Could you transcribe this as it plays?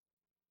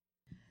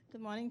Good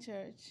morning,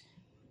 church.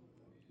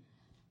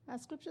 Our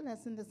scripture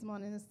lesson this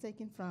morning is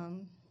taken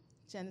from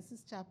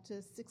Genesis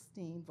chapter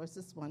 16,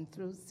 verses 1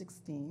 through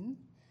 16.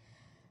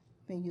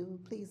 May you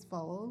please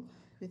follow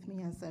with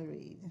me as I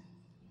read.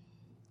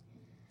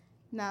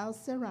 Now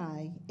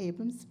Sarai,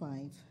 Abram's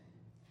wife,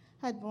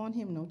 had borne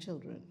him no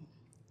children.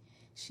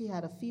 She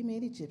had a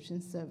female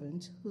Egyptian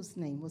servant whose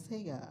name was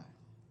Hagar.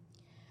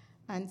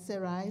 And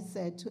Sarai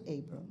said to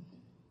Abram,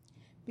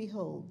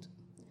 "Behold,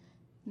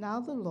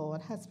 now the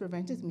Lord has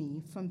prevented me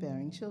from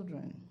bearing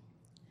children.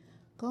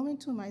 Go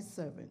into my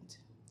servant.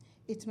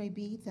 It may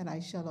be that I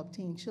shall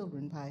obtain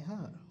children by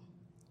her."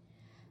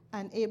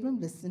 And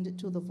Abram listened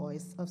to the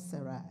voice of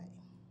Sarai.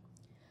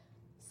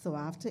 So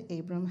after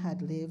Abram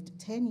had lived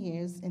 10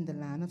 years in the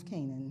land of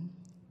Canaan,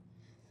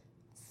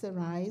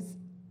 Sarai's,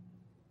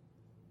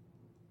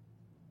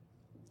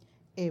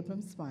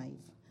 Abram's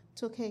wife,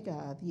 took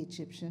Hagar the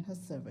Egyptian, her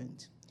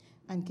servant,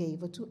 and gave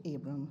her to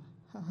Abram,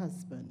 her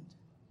husband,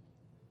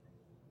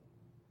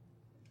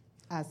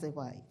 as a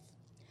wife.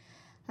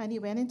 And he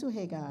went into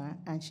Hagar,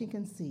 and she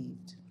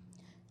conceived.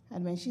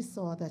 And when she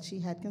saw that she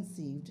had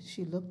conceived,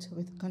 she looked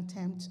with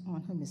contempt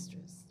on her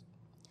mistress.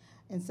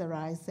 And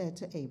Sarai said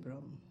to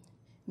Abram,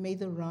 "May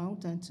the wrong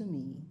done to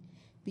me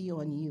be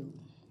on you.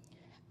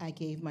 I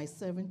gave my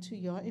servant to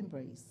your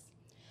embrace,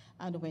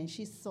 and when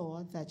she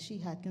saw that she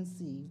had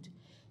conceived,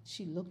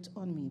 she looked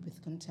on me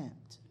with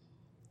contempt.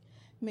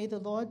 May the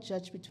Lord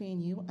judge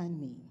between you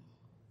and me."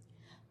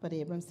 But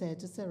Abram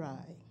said to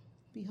Sarai,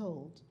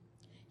 "Behold,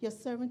 your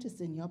servant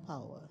is in your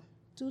power.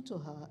 Do to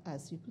her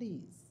as you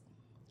please."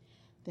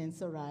 Then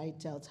Sarai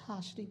dealt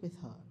harshly with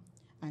her,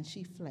 and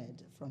she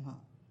fled from her.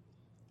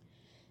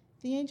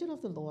 The angel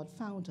of the Lord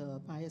found her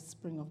by a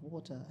spring of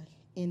water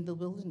in the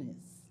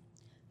wilderness,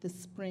 the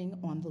spring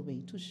on the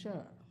way to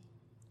Shur.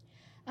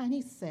 And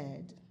he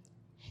said,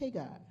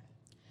 "Hagar,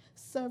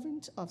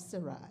 servant of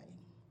Sarai,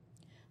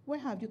 where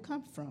have you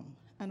come from,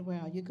 and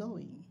where are you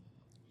going?"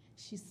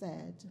 She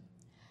said,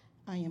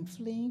 "I am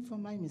fleeing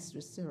from my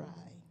mistress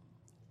Sarai."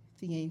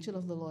 The angel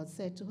of the Lord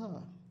said to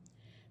her,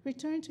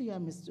 "Return to your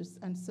mistress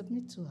and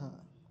submit to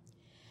her."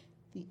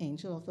 The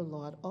angel of the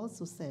Lord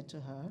also said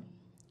to her,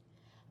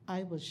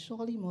 "I will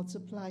surely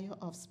multiply your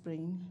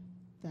offspring,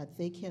 that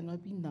they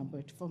cannot be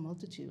numbered for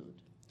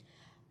multitude."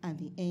 And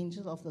the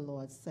angel of the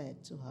Lord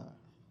said to her,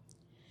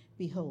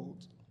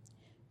 "Behold,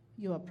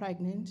 you are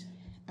pregnant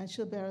and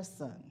shall bear a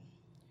son.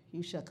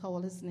 You shall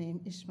call his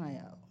name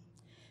Ishmael,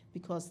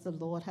 because the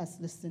Lord has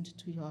listened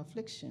to your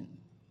affliction.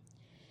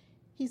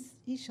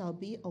 He shall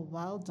be a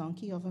wild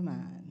donkey of a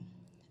man,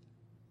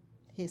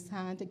 his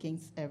hand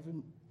against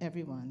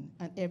everyone,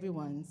 and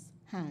everyone's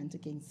hand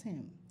against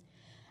him.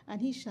 And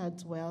he shall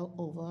dwell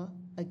over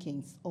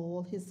against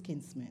all his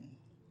kinsmen."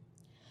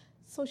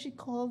 So she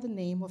called the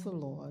name of the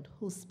Lord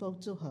who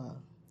spoke to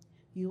her,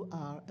 "You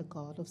are a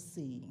God of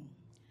seeing."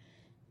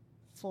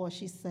 For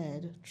she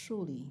said,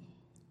 "Truly,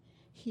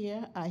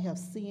 here I have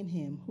seen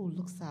him who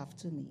looks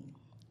after me."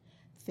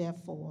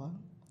 Therefore,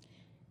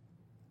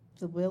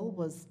 the well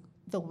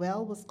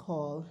was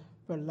called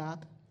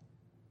Berlach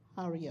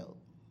Hario.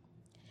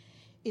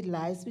 It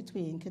lies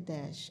between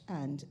Kadesh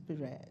and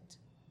Bered.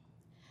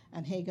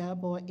 And Hagar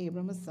bore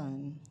Abram a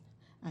son,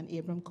 and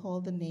Abram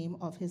called the name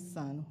of his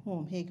son,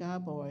 whom Hagar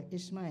bore,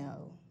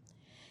 Ishmael.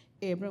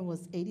 Abram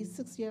was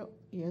 86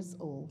 years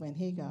old when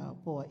Hagar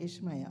bore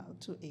Ishmael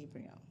to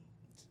Abram.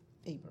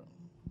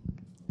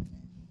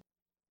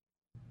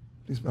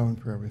 Please bow in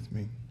prayer with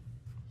me.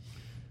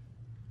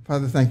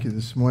 Father, thank you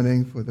this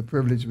morning for the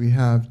privilege we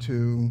have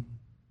to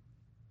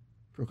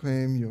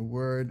proclaim your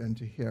word and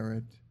to hear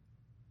it.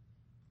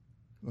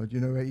 Lord, you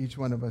know where each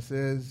one of us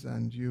is,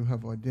 and you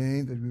have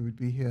ordained that we would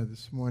be here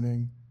this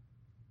morning.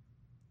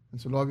 And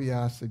so, Lord, we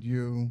ask that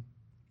you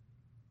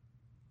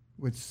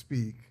would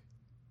speak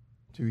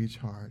to each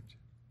heart.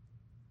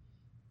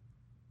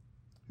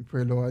 We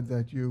pray, Lord,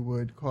 that you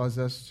would cause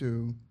us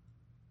to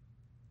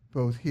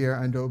both hear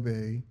and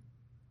obey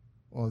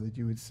all that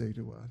you would say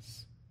to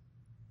us.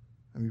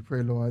 And we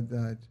pray, Lord,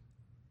 that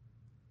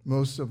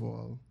most of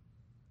all,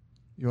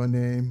 your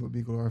name will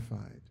be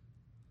glorified.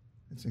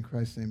 It's in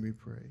Christ's name we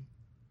pray.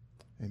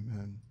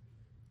 Amen.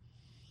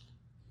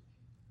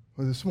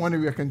 Well, this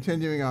morning we are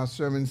continuing our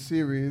sermon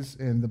series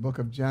in the book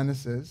of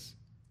Genesis.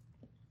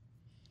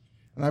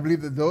 And I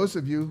believe that those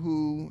of you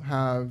who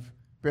have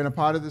been a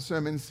part of the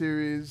sermon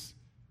series,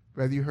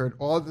 whether you heard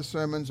all the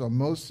sermons or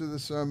most of the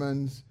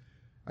sermons,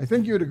 I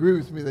think you would agree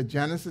with me that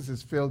Genesis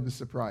is filled with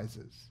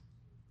surprises.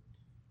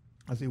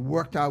 As we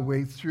worked our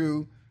way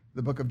through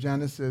the book of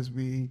Genesis,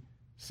 we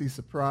see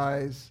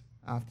surprise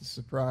after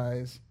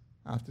surprise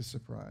after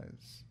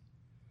surprise.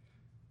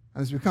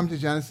 And as we come to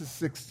Genesis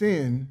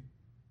 16,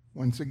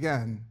 once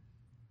again,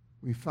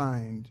 we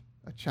find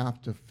a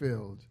chapter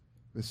filled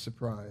with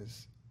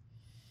surprise.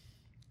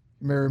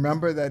 You may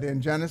remember that in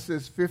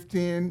Genesis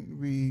 15,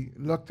 we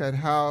looked at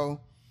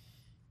how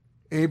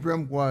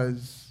Abram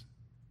was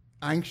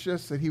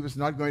anxious that he was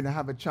not going to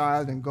have a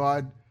child, and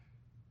God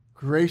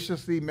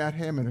graciously met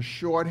him and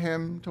assured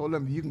him, told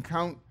him, "You can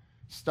count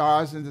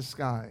stars in the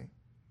sky.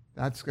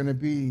 That's going to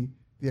be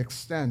the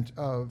extent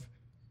of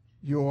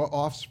your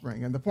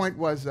offspring. And the point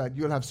was that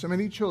you'll have so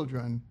many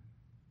children,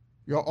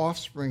 your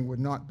offspring would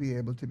not be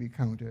able to be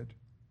counted.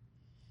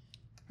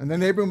 And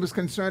then Abram was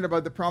concerned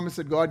about the promise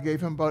that God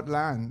gave him about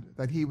land,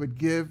 that he would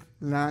give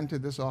land to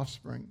this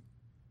offspring.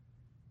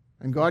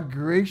 And God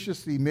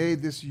graciously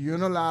made this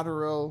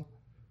unilateral,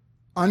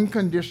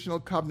 unconditional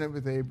covenant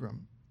with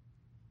Abram,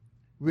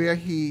 where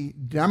he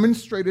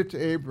demonstrated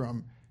to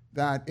Abram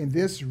that in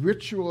this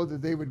ritual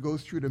that they would go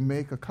through to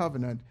make a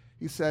covenant,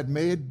 he said,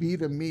 may it be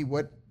to me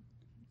what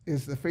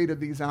is the fate of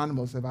these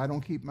animals if I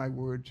don't keep my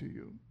word to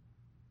you.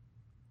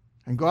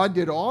 And God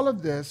did all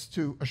of this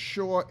to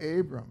assure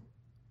Abram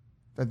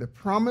that the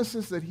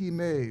promises that he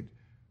made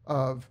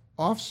of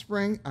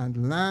offspring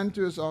and land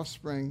to his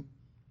offspring,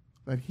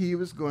 that he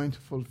was going to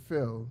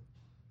fulfill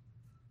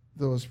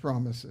those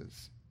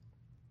promises.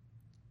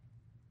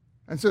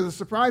 And so the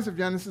surprise of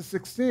Genesis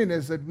 16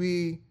 is that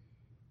we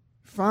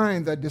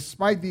find that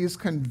despite these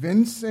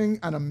convincing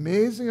and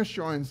amazing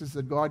assurances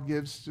that God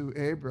gives to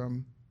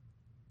Abram,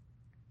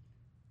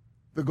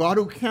 the God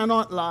who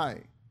cannot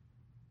lie,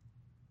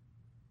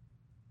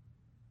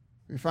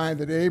 we find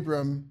that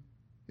Abram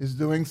is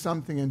doing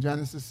something in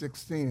Genesis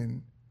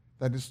 16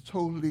 that is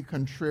totally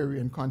contrary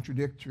and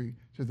contradictory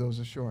to those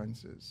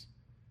assurances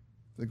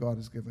that God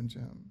has given to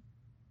him.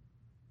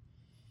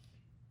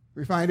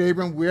 We find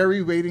Abram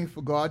weary, waiting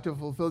for God to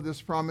fulfill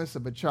this promise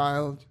of a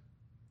child.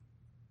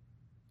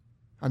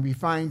 And we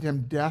find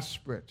him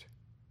desperate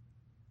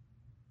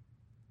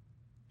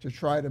to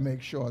try to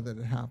make sure that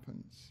it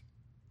happens.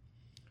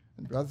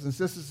 And brothers and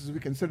sisters, as we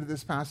consider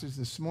this passage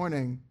this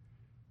morning,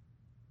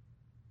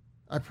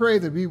 I pray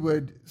that we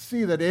would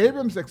see that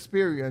Abram's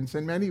experience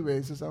in many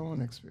ways is our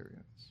own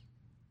experience.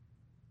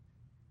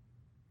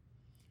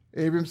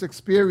 Abram's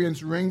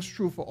experience rings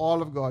true for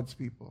all of God's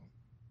people.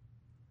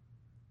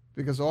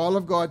 Because all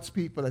of God's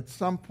people, at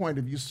some point,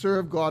 if you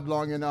serve God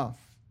long enough,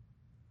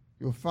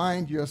 you'll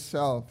find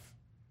yourself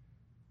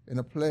in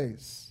a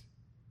place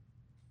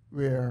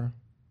where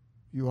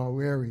you are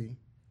weary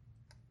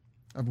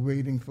of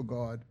waiting for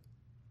God.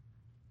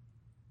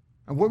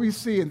 And what we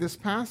see in this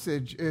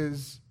passage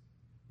is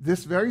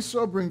this very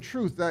sobering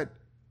truth that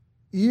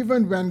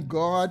even when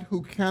God,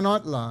 who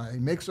cannot lie,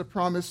 makes a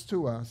promise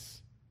to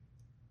us,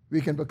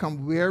 we can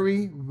become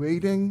weary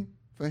waiting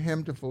for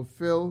him to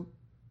fulfill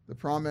the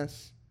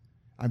promise,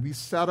 and we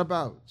set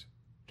about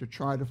to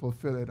try to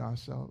fulfill it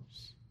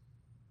ourselves.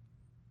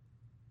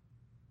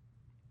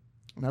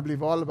 And I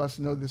believe all of us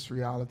know this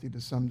reality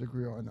to some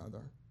degree or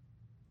another.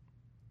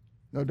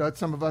 No doubt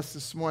some of us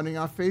this morning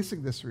are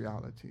facing this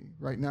reality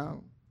right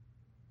now.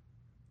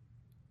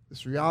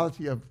 This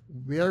reality of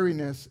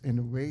weariness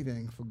and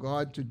waiting for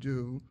God to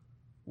do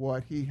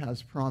what he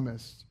has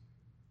promised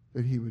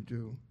that he would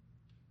do.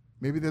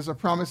 Maybe there's a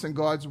promise in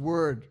God's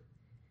word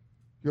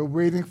you're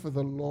waiting for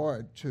the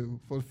Lord to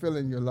fulfill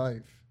in your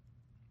life.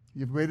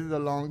 You've waited a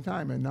long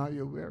time and now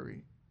you're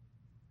weary.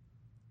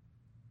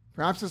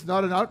 Perhaps it's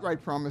not an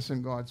outright promise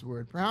in God's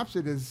word. Perhaps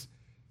it is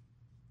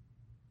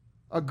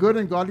a good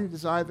and godly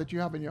desire that you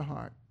have in your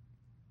heart.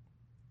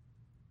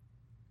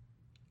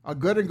 A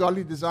good and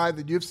godly desire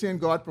that you've seen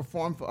God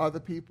perform for other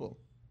people.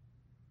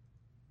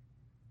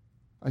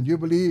 And you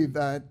believe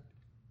that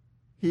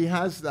he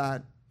has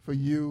that for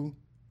you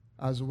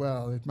as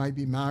well. It might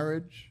be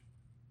marriage.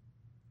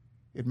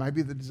 It might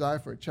be the desire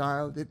for a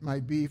child. It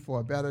might be for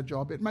a better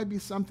job. It might be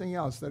something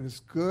else that is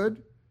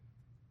good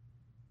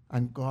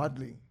and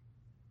godly.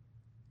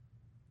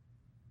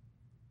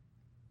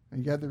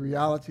 And yet the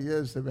reality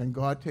is that when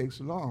God takes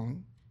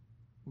long,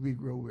 we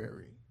grow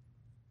weary.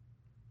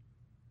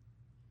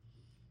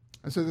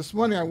 And so this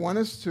morning I want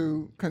us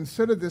to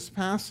consider this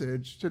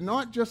passage to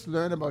not just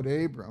learn about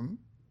Abram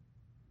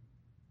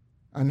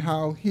and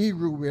how he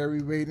grew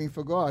weary waiting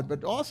for God,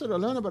 but also to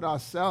learn about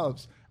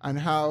ourselves and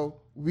how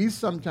we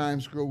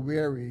sometimes grow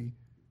weary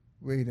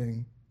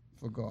waiting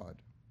for God.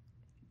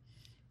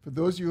 For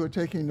those of you who are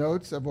taking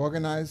notes, I've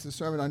organized the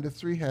sermon under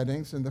 3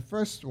 headings, and the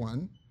first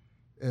one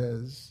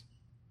is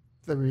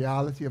the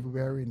reality of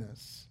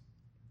weariness.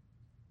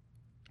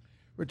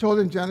 We're told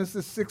in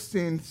Genesis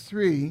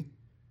 16:3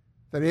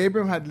 that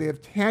Abram had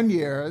lived 10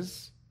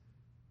 years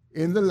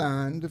in the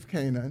land of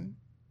Canaan,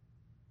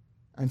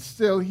 and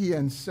still he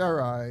and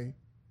Sarai,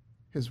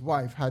 his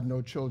wife, had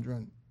no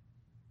children.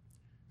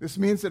 This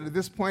means that at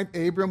this point,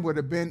 Abram would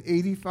have been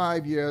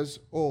 85 years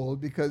old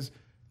because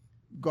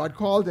God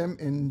called him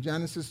in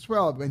Genesis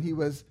 12 when he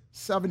was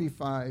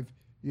 75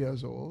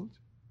 years old.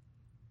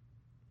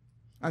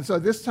 And so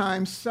this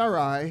time,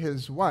 Sarai,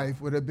 his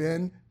wife, would have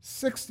been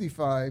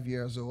 65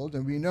 years old.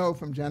 And we know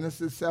from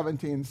Genesis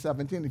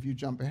 17:17, if you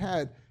jump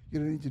ahead, you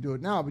don't need to do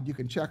it now, but you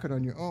can check it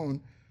on your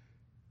own.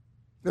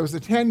 There was a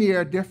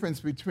 10-year difference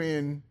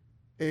between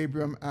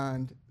Abram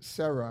and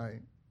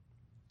Sarai.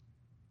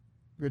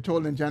 We're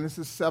told in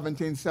Genesis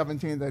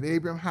 17:17 that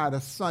Abram had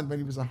a son when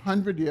he was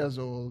 100 years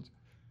old,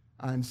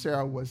 and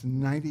Sarah was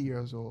 90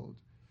 years old.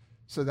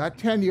 So that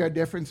 10-year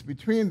difference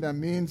between them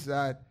means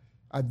that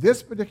at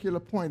this particular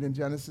point in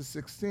Genesis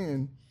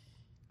 16,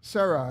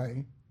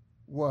 Sarai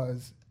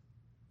was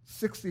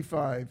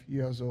 65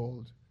 years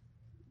old.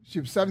 She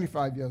was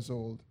 75 years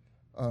old,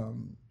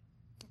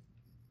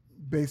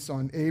 based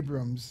on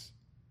Abram's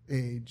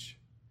age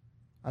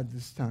at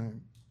this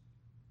time.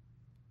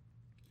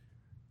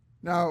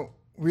 Now,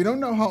 we don't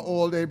know how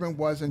old Abram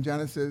was in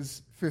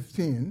Genesis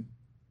 15,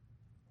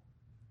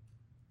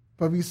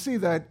 but we see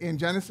that in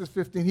Genesis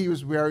 15 he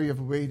was weary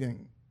of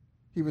waiting.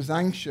 He was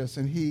anxious,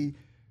 and he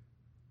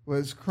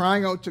was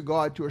crying out to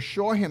God to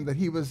assure him that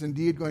he was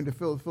indeed going to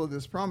fulfill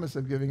this promise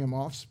of giving him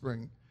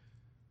offspring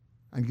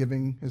and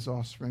giving his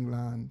offspring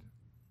land.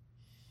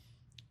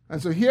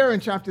 And so here in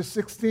chapter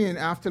 16,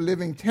 after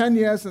living 10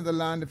 years in the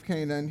land of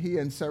Canaan, he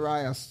and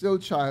Sarai are still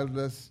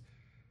childless.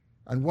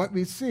 And what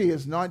we see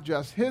is not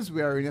just his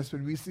weariness,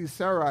 but we see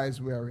Sarai's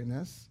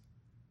weariness.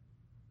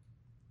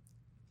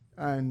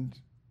 And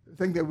I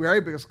think they're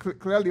weary because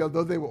clearly,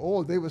 although they were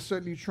old, they were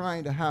certainly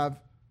trying to have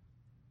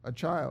a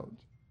child.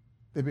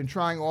 They've been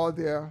trying all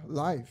their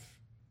life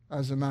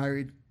as a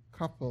married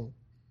couple.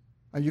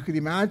 And you could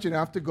imagine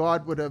after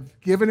God would have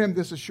given him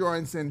this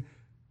assurance in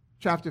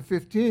chapter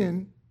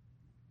 15,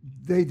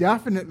 they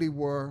definitely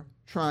were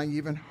trying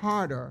even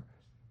harder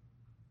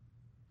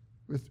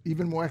with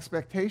even more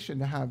expectation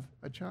to have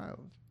a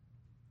child.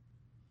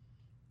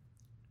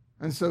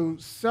 And so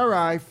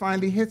Sarai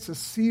finally hits a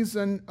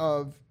season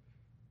of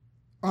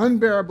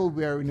unbearable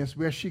weariness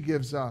where she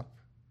gives up.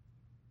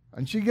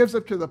 And she gives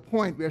up to the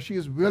point where she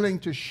is willing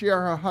to share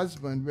her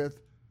husband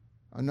with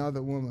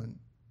another woman.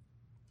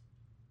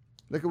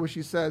 Look at what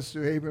she says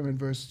to Abram in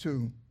verse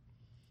 2.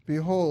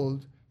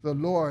 Behold, the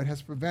Lord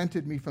has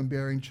prevented me from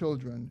bearing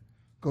children.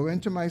 Go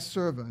into my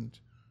servant.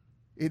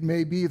 It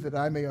may be that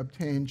I may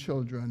obtain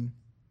children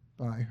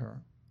by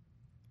her.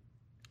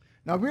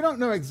 Now, we don't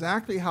know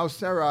exactly how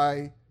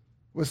Sarai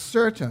was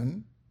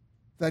certain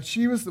that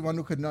she was the one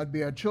who could not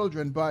bear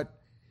children, but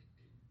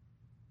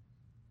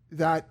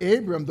that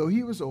Abram, though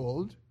he was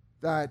old,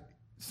 that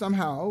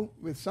somehow,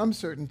 with some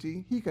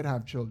certainty, he could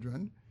have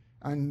children,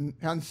 and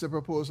hence the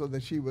proposal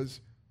that she was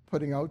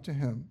putting out to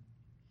him.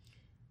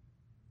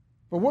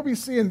 But what we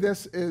see in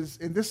this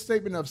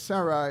statement of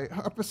Sarai,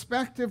 her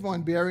perspective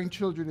on bearing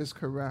children is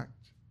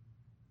correct.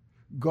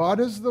 God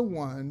is the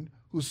one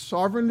who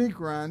sovereignly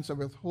grants or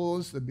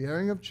withholds the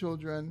bearing of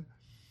children,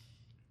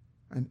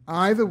 and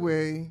either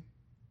way,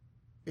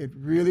 it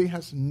really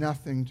has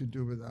nothing to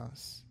do with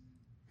us.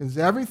 It has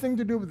everything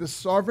to do with the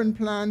sovereign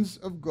plans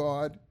of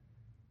God.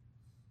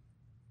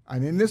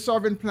 And in the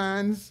sovereign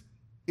plans,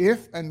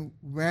 if and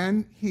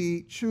when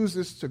he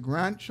chooses to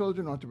grant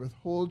children or to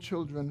withhold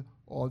children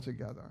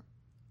altogether.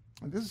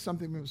 And this is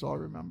something we must all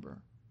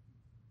remember.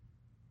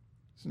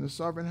 It's in the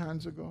sovereign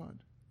hands of God.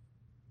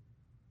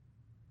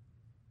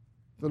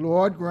 The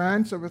Lord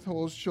grants or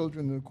withholds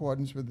children in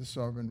accordance with the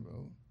sovereign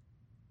will.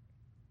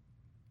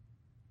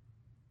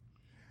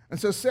 And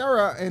so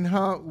Sarah, in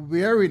her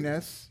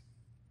weariness,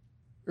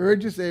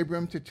 urges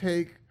Abram to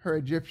take her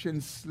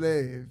Egyptian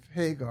slave,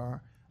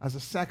 Hagar, as a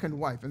second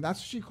wife. And that's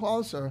what she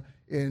calls her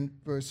in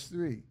verse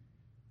 3.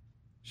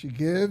 She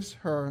gives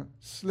her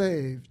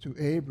slave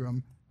to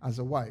Abram as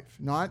a wife.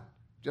 Not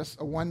just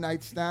a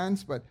one-night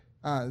stand, but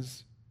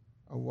as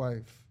a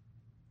wife.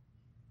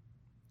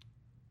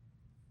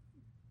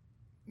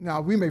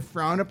 Now, we may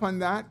frown upon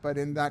that, but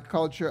in that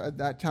culture at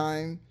that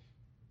time,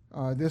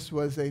 this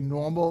was a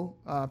normal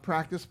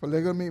practice.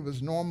 Polygamy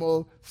was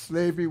normal.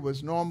 Slavery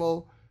was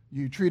normal.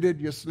 You treated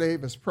your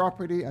slave as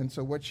property, and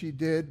so what she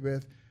did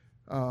with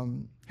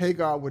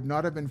Hagar would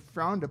not have been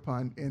frowned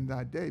upon in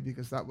that day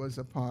because that was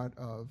a part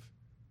of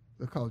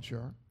the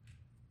culture.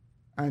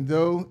 And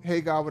though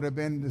Hagar would have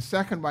been the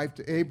second wife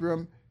to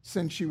Abram,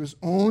 since she was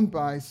owned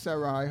by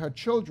Sarai, her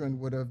children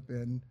would have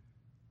been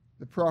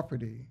the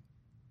property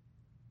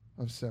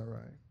of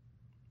Sarai.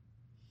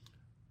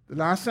 The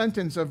last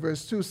sentence of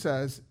verse 2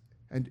 says,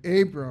 and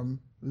Abram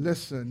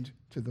listened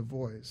to the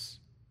voice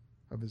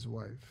of his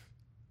wife.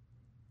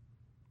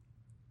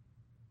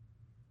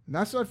 And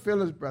that's what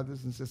Phyllis,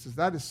 brothers and sisters,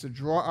 that is to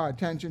draw our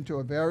attention to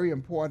a very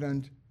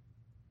important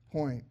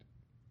point.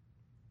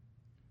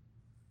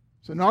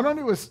 So not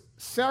only was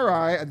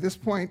Sarai at this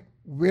point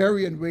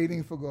weary and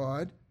waiting for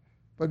God,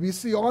 but we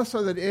see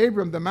also that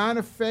Abram, the man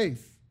of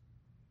faith,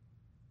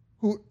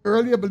 who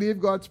earlier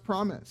believed God's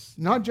promise,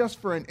 not just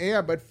for an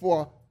heir, but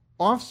for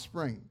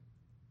offspring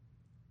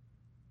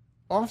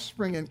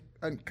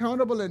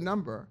uncountable in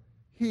number,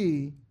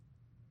 he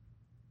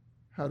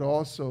had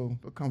also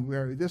become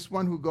weary. This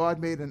one who God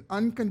made an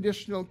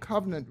unconditional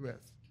covenant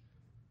with,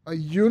 a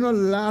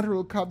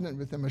unilateral covenant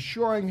with him,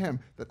 assuring him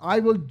that I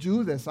will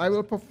do this, I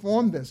will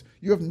perform this.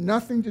 You have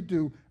nothing to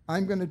do,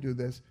 I'm going to do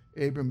this.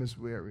 Abram is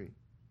weary.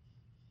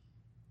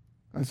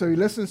 And so he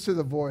listens to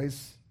the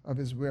voice of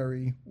his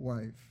weary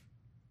wife.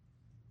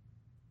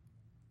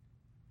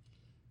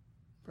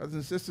 Brothers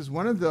and sisters,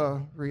 one of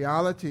the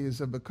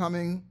realities of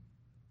becoming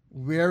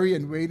weary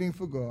and waiting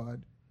for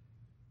God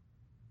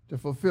to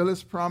fulfill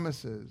his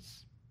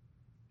promises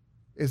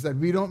is that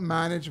we don't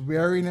manage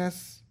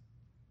weariness.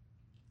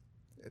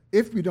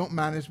 If we don't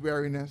manage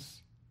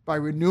weariness by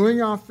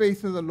renewing our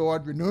faith in the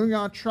Lord, renewing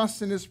our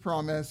trust in his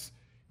promise,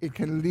 it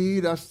can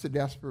lead us to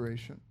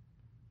desperation.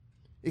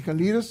 It can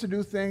lead us to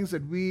do things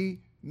that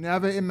we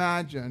never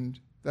imagined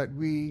that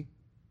we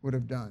would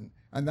have done.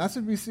 And that's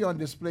what we see on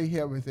display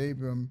here with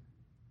Abram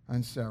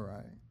and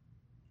Sarai.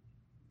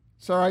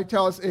 Sarai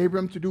tells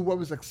Abram to do what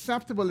was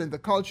acceptable in the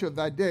culture of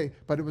that day,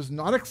 but it was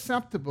not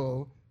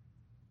acceptable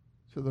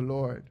to the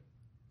Lord.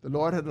 The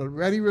Lord had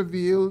already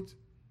revealed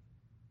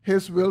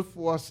his will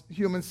for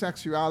human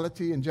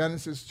sexuality in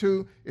Genesis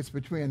 2. It's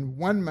between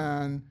one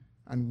man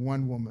and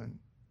one woman.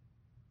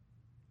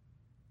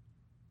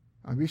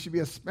 And we should be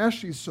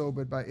especially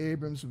sobered by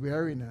Abram's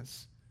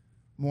wariness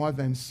more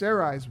than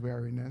Sarai's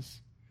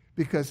wariness,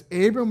 because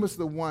Abram was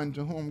the one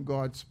to whom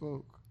God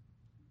spoke.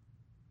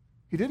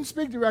 He didn't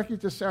speak directly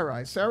to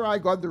Sarai. Sarai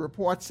got the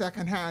report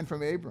secondhand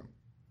from Abram.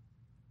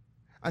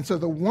 And so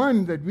the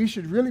one that we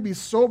should really be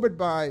sobered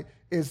by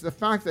is the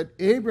fact that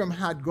Abram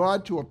had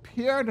God to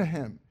appear to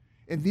him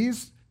in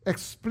these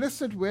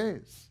explicit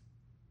ways,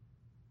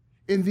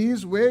 in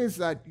these ways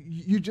that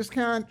you just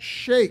can't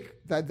shake,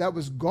 that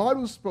was God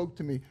who spoke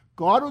to me,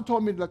 God who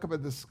told me to look up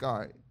at the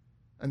sky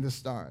and the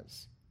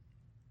stars,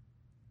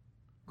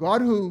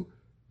 God who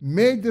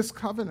made this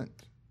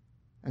covenant.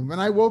 And when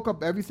I woke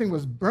up, everything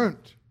was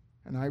burnt,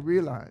 and I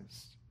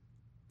realized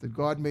that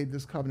God made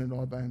this covenant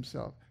all by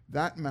himself.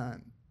 That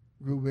man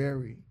grew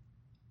weary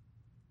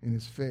in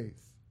his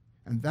faith.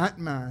 And that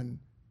man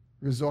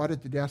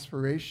resorted to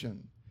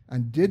desperation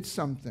and did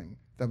something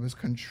that was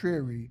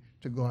contrary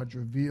to God's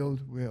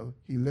revealed will.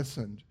 He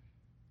listened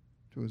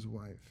to his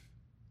wife.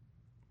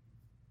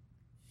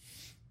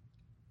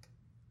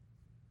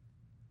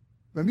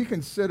 When we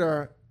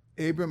consider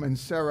Abram and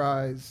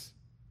Sarai's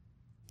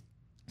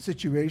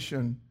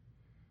situation,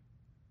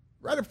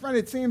 right up front,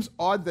 it seems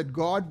odd that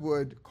God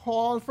would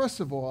call, first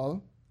of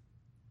all,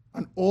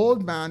 an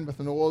old man with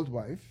an old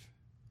wife,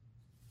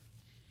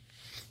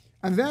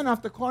 and then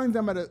after calling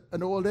them at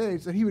an old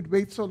age, that he would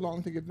wait so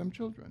long to give them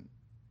children.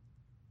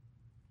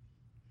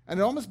 And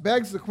it almost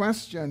begs the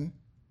question,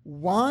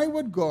 why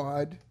would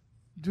God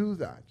do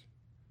that?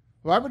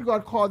 Why would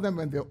God call them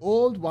when they're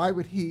old? Why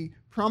would he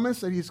promise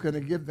that he's going to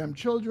give them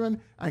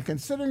children, and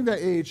considering their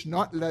age,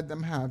 not let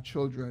them have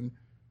children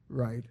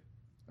right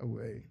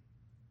away?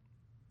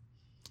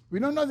 We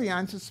don't know the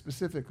answer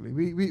specifically.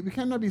 We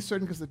cannot be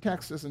certain because the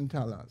text doesn't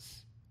tell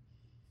us.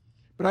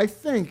 But I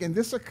think in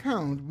this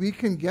account, we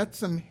can get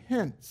some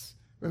hints.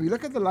 When we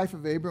look at the life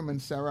of Abram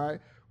and Sarai,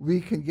 we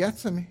can get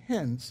some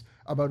hints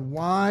about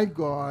why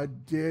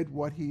God did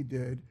what he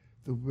did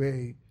the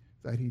way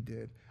that he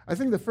did. I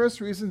think the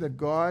first reason that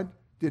God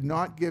did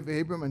not give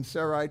Abram and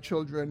Sarai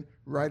children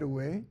right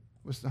away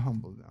was to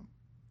humble them.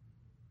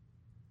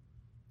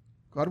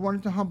 God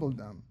wanted to humble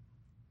them.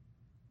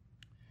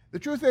 The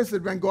truth is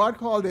that when God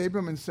called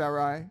Abram and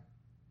Sarai,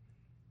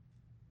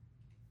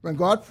 when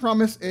God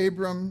promised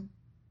Abram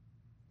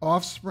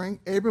offspring,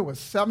 Abram was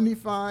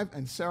 75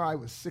 and Sarai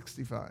was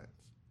 65.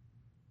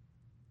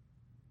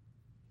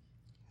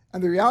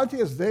 And the reality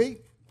is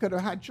they could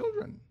have had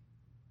children.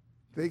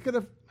 They could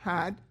have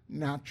had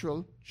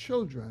natural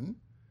children.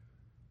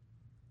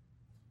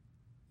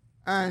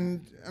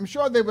 And I'm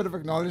sure they would have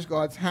acknowledged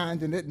God's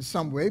hand in it in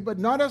some way, but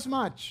not as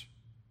much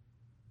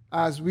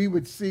as we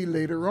would see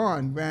later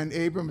on when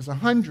Abram is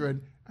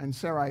 100 and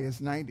Sarai is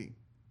 90.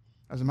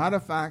 As a matter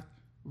of fact,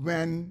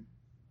 when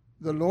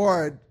the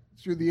Lord,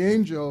 through the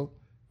angel,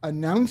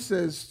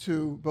 announces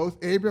to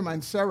both Abram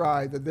and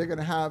Sarai that they're going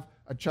to have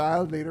a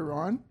child later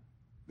on,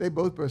 they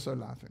both burst out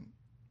laughing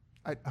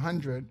at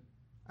 100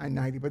 and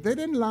 90. But they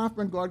didn't laugh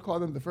when God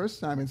called them the first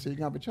time and said, you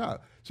can have a child.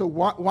 So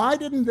why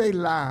didn't they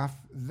laugh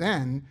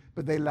then,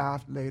 but they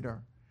laughed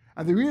later?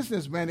 And the reason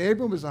is when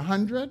Abram was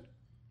 100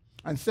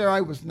 and Sarai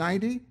was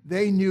 90,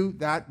 they knew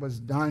that was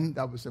done,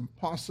 that was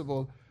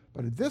impossible.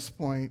 But at this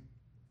point,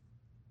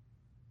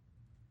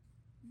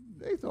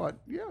 they thought,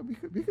 yeah, we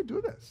could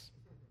do this.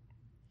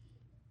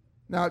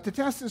 Now, to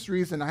test this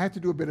reason, I had to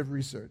do a bit of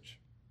research.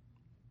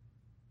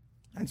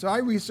 And so I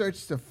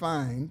researched to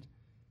find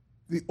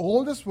the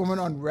oldest woman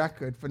on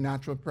record for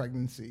natural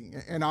pregnancy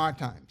in our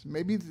times.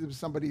 Maybe there was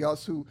somebody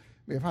else who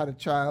may have had a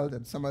child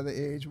at some other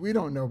age. We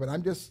don't know, but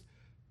I'm just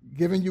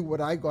giving you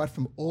what I got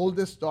from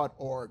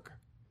oldest.org.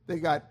 They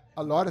got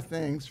a lot of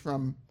things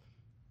from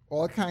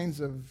all kinds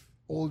of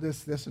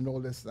oldest this and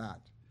oldest that.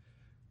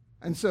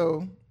 And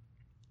so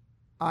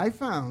I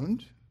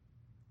found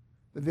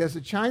that there's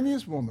a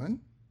Chinese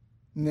woman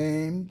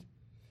named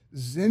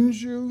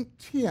Xinzhu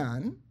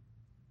Tian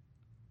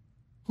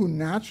who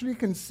naturally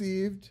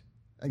conceived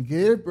and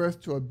gave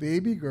birth to a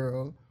baby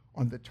girl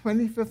on the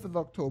 25th of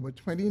October,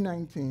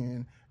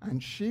 2019,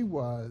 and she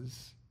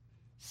was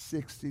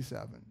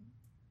 67.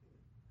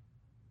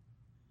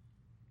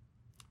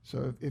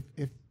 So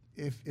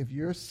if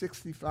you're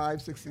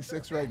 65,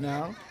 66 right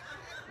now,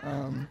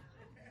 how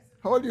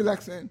old are you,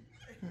 Lexan?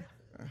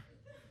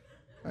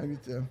 I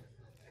need to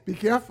be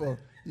careful.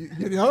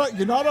 You're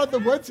not out of the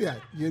woods yet.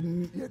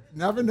 You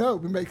never know.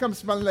 We may come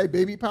smelling like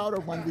baby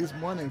powder one of these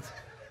mornings.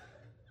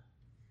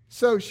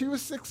 So she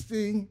was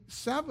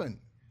 67.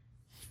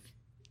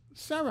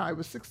 Sarai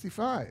was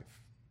 65.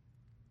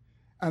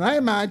 And I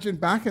imagine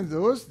back in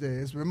those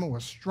days, women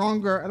were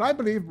stronger, and I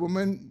believe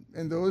women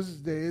in those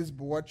days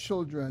bore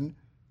children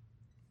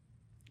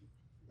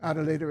at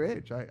a later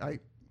age. I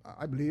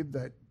believe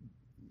that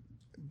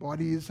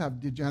bodies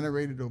have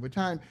degenerated over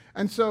time.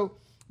 And so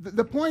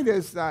the point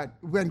is that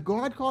when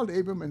God called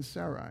Abram and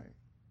Sarai,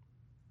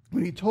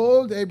 when he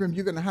told Abram,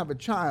 you're going to have a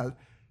child,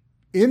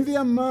 in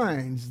their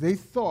minds, they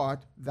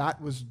thought that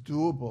was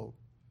doable.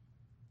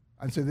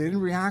 And so they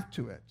didn't react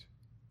to it.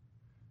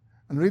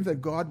 And I believe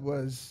that God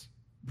was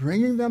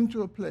bringing them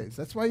to a place.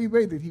 That's why he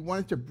waited. He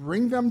wanted to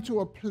bring them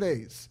to a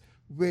place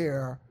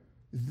where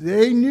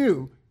they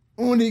knew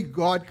only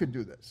God could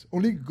do this.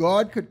 Only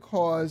God could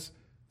cause.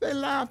 They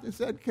laughed and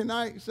said, can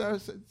I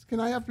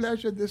have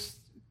pleasure,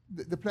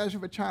 the pleasure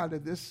of a child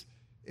at this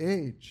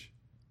age?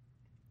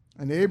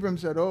 And Abram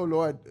said, oh,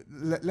 Lord,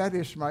 let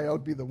Ishmael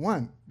be the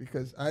one,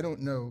 because I don't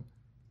know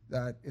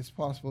that it's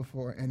possible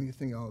for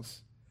anything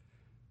else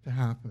to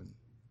happen.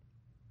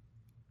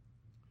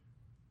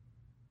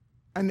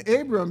 And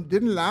Abram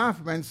didn't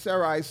laugh when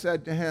Sarai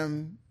said to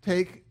him,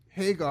 take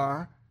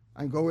Hagar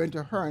and go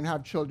into her and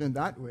have children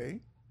that way,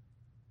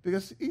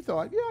 because he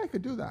thought, yeah, I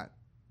could do that.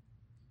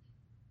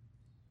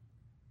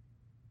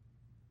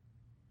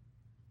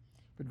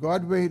 But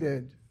God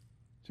waited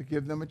to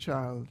give them a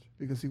child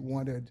because he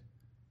wanted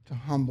to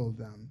humble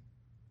them.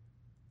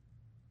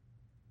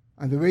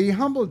 And the way he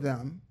humbled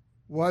them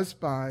was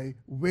by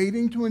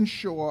waiting to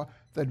ensure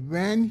that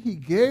when he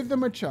gave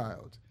them a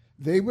child,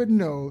 they would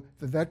know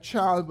that that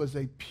child was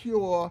a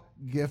pure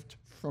gift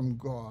from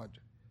God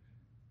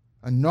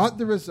and not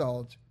the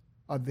result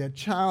of their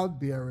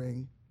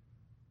childbearing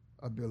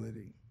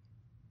ability.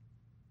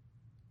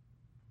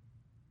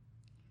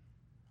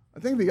 I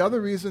think the other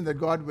reason that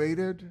God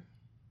waited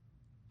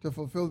to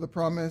fulfill the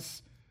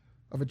promise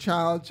of a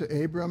child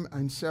to Abram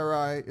and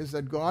Sarai is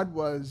that God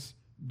was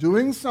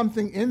doing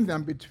something in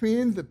them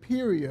between the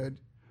period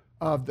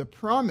of the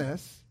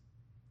promise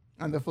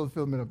and the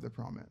fulfillment of the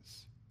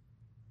promise.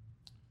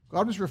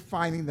 God was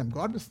refining them.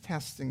 God was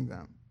testing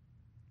them.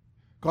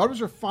 God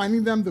was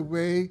refining them the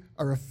way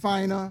a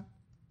refiner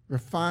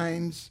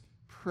refines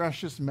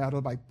precious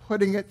metal by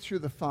putting it through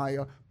the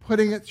fire,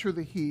 putting it through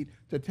the heat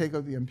to take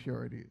out the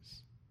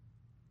impurities.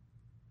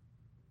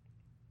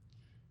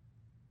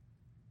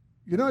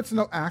 You know, it's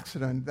no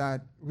accident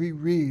that we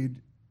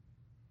read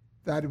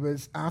that it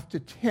was after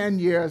 10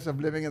 years of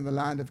living in the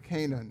land of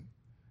Canaan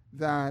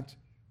that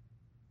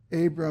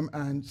Abram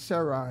and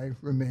Sarai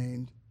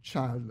remained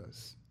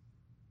childless.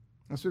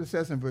 That's what it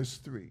says in verse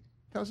 3. It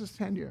tells us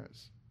 10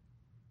 years.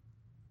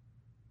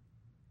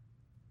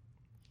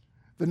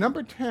 The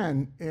number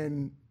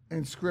 10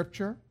 in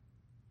Scripture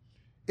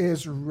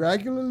is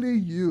regularly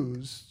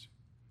used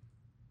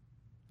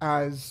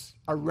as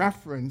a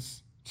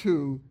reference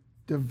to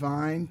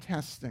divine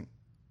testing.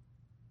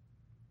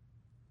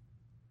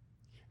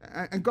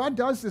 And God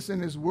does this in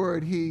his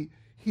word. He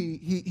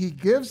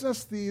gives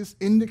us these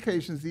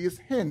indications, these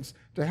hints,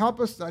 to help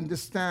us to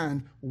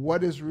understand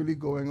what is really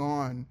going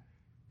on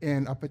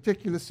in a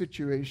particular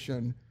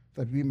situation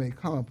that we may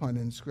come upon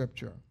in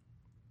Scripture.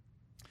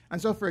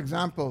 And so, for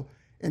example,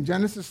 in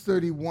Genesis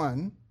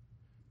 31,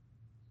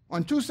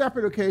 on two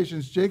separate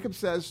occasions, Jacob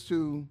says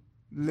to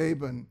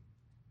Laban,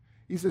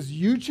 he says,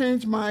 you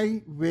changed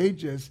my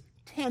wages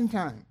 10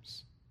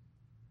 times.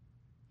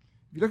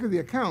 If you look at the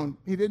account,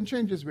 he didn't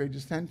change his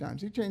wages 10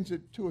 times. He changed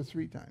it 2 or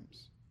 3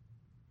 times.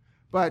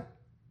 But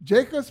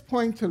Jacob's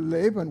point to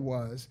Laban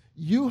was,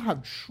 you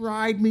have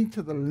tried me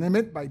to the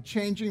limit by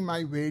changing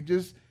my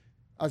wages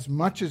as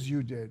much as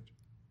you did.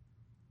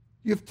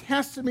 You've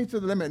tested me to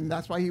the limit, and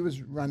that's why he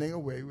was running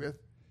away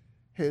with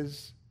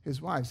his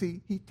wives.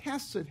 He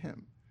tested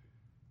him.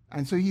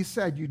 And so he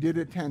said, you did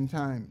it 10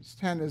 times.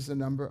 10 is the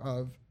number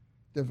of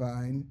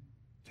divine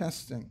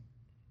testing.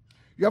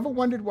 You ever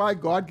wondered why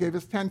God gave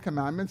us 10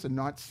 commandments and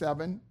not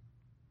 7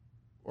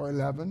 or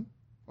 11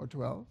 or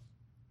 12?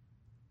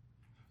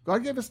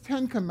 God gave us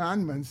 10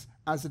 commandments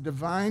as a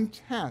divine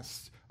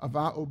test of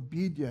our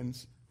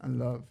obedience and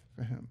love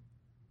for him.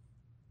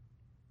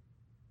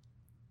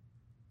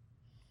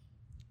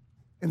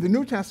 In the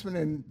New Testament,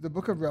 in the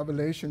book of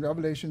Revelation,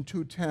 Revelation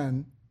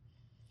 2:10,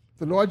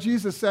 the Lord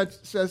Jesus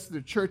says to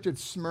the church at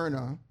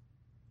Smyrna,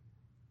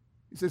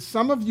 he says,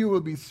 some of you will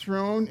be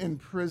thrown in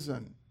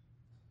prison,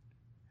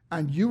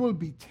 and you will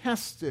be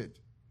tested.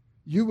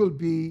 You will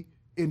be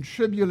in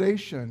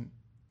tribulation.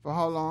 For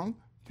how long?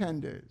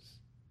 10 days.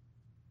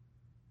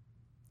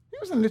 He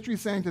wasn't literally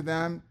saying to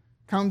them,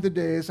 count the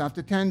days.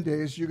 After 10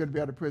 days, you're going to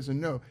be out of prison.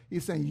 No.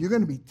 He's saying you're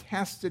going to be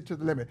tested to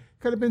the limit.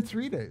 Could have been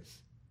 3 days.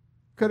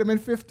 Could have been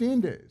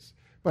 15 days.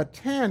 But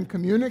 10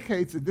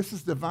 communicates that this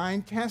is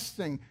divine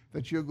testing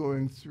that you're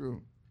going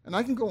through. And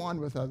I can go on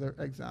with other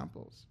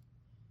examples.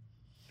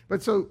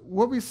 But so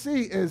what we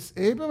see is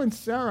Abram and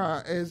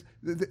Sarah,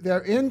 they're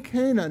in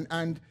Canaan,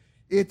 and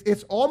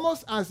it's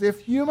almost as if,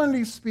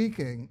 humanly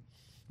speaking,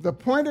 the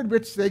point at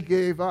which they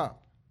gave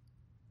up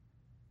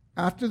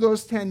after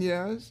those 10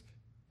 years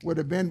would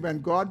have been when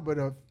God would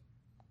have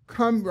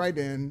come right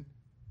in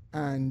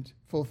and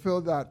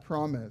fulfilled that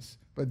promise,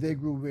 but they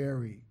grew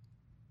weary.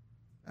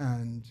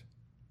 and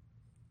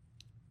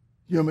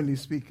humanly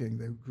speaking,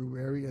 they grew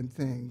weary and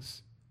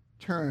things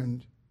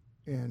turned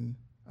in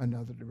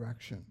another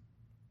direction.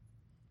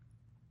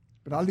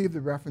 But I'll leave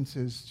the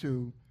references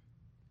to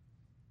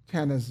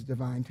Tanner's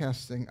divine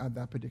testing at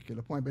that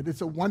particular point. But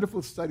it's a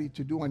wonderful study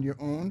to do on your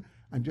own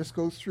and just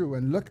go through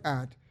and look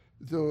at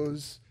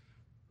those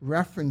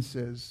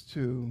references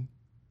to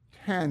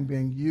 10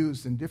 being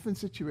used in different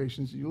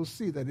situations. You'll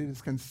see that it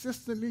is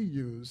consistently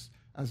used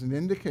as an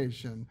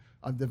indication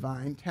of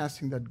divine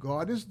testing, that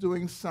God is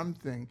doing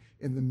something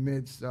in the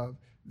midst of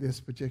this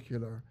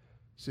particular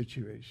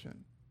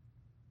situation.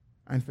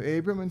 And for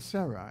Abram and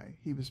Sarai,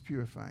 he was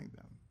purifying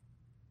them.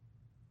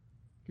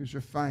 He was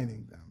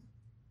refining them.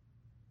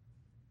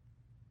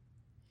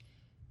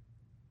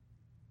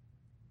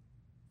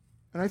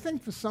 And I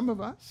think for some of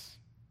us,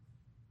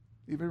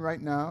 even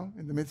right now,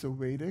 in the midst of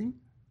waiting,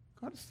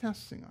 God is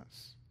testing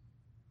us.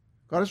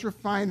 God is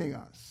refining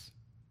us.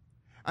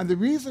 And the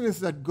reason is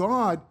that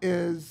God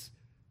is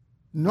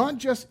not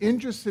just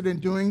interested in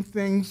doing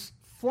things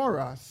for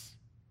us.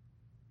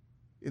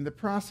 In the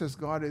process,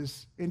 God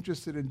is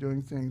interested in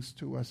doing things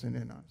to us and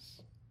in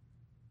us.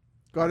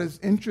 God is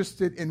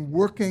interested in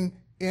working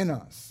in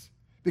us.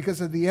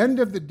 Because at the end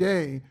of the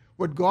day,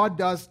 what God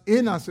does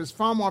in us is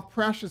far more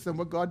precious than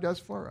what God does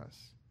for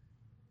us.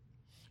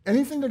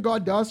 Anything that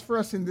God does for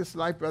us in this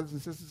life, brothers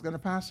and sisters, is going to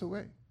pass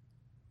away.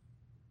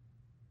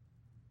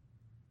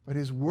 But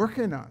his work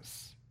in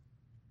us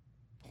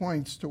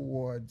points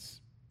towards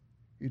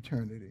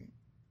eternity.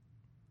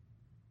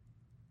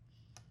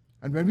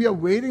 And when we are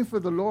waiting for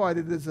the Lord,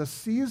 it is a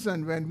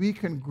season when we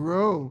can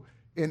grow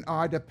in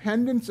our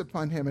dependence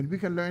upon him, and we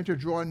can learn to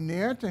draw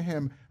near to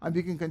him, and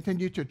we can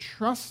continue to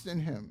trust in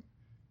him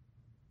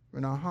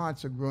when our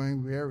hearts are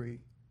growing weary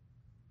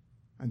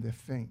and they're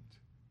faint.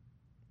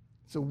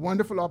 It's a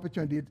wonderful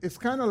opportunity. It's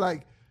kind of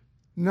like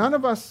none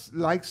of us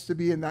likes to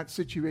be in that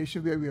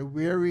situation where we are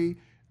weary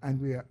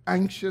and we are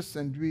anxious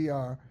and we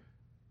are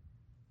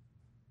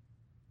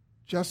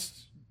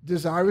just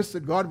desirous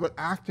that God will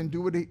act and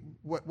do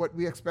what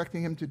we're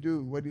expecting him to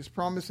do, what he's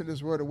promised in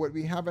his word, or what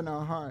we have in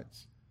our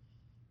hearts.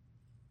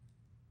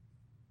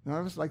 None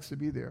of us likes to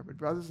be there. But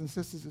brothers and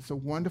sisters, it's a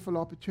wonderful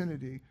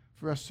opportunity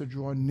for us to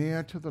draw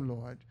near to the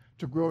Lord,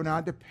 to grow in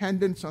our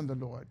dependence on the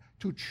Lord,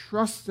 to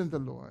trust in the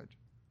Lord.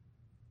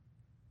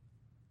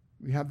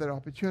 We have that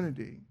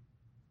opportunity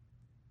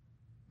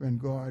when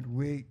God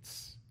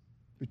waits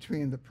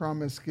between the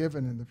promise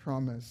given and the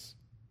promise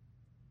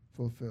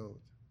fulfilled.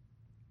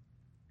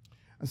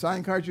 And so I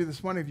encourage you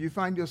this morning, if you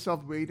find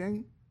yourself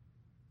waiting,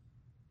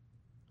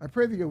 I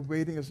pray that your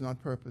waiting is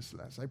not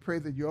purposeless. I pray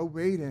that your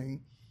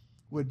waiting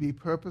would be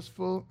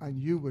purposeful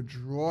and you would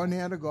draw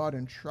near to God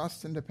in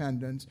trust and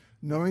dependence,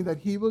 knowing that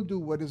he will do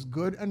what is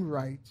good and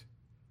right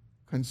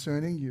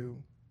concerning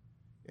you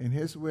in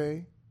his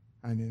way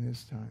and in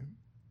his time.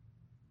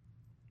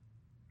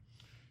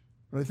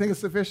 But I think it's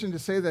sufficient to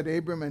say that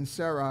Abram and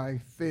Sarai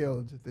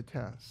failed the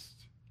test.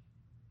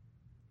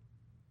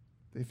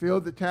 They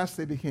failed the test,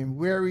 they became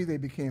weary, they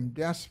became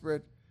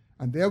desperate,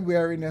 and their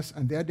weariness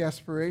and their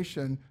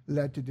desperation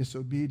led to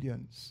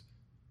disobedience.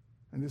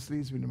 And this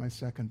leads me to my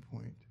second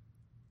point,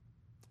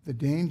 the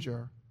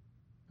danger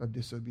of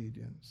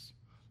disobedience.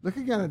 Look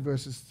again at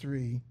verses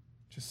 3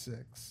 to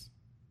 6.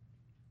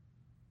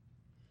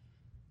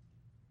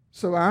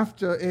 So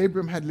after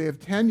Abram had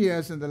lived 10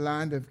 years in the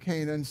land of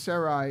Canaan,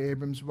 Sarai,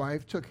 Abram's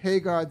wife, took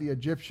Hagar the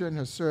Egyptian,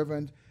 her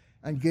servant,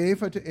 and gave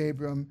her to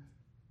Abram,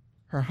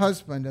 her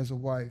husband, as a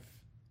wife.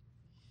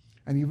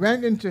 And he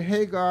went into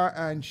Hagar,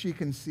 and she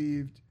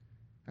conceived.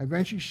 And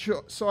when she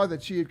saw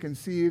that she had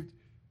conceived,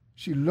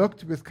 she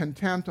looked with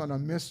contempt on her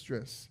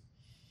mistress.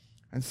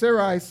 And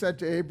Sarai said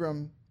to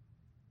Abram,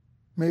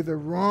 "May the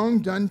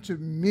wrong done to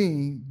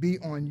me be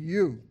on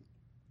you.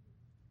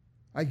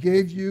 I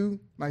gave you,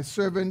 my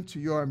servant, to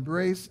your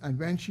embrace, and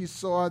when she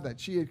saw that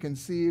she had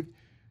conceived,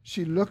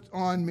 she looked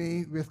on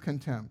me with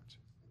contempt.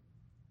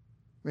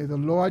 May the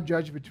Lord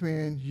judge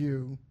between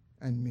you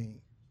and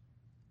me."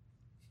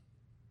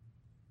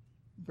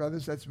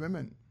 Brothers, that's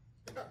women.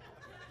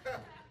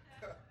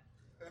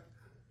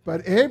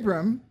 But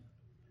Abram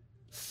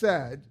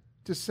said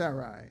to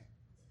Sarai,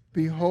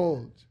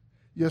 "Behold,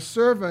 your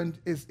servant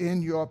is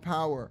in your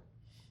power.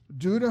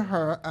 Do to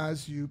her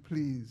as you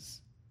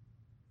please."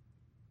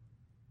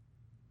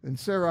 Then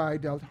Sarai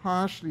dealt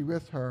harshly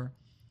with her,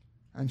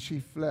 and she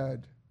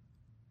fled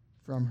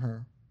from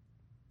her.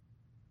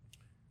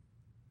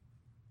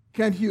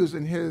 Kent Hughes,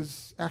 in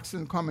his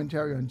excellent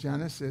commentary on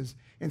Genesis,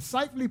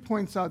 insightfully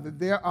points out that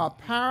there are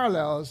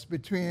parallels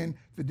between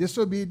the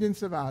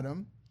disobedience of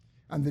Adam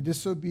and the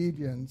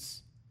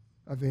disobedience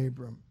of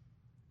Abram.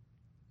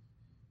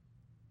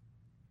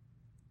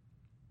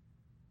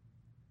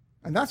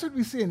 And that's what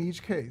we see in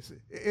each case.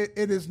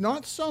 It is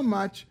not so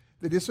much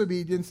the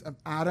disobedience of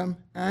Adam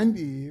and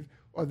Eve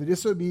or the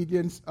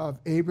disobedience of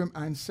Abram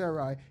and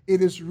Sarai.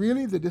 It is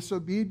really the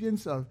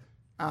disobedience of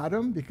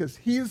Adam, because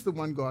he is the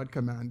one God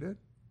commanded.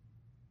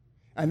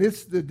 And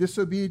it's the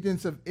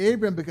disobedience of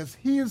Abram because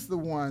he is the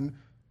one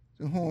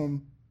to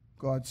whom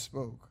God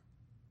spoke.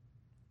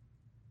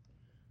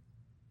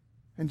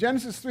 In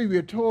Genesis 3, we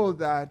are told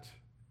that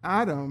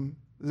Adam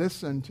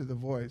listened to the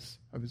voice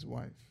of his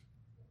wife.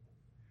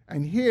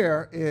 And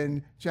here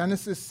in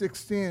Genesis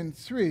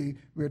 16:3,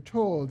 we're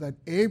told that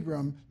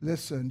Abram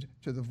listened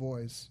to the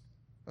voice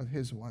of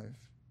his wife,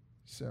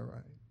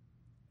 Sarai.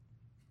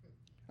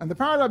 And the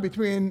parallel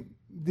between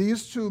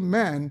these two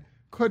men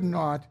could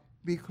not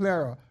be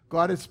clearer.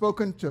 God had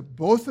spoken to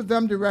both of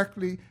them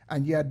directly,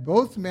 and yet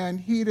both men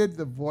heeded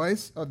the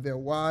voice of their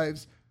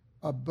wives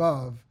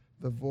above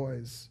the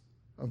voice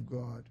of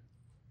God.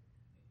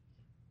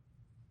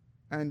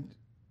 And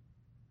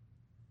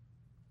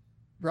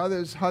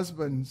brothers,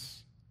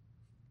 husbands,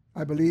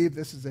 I believe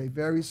this is a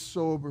very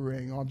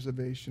sobering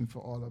observation for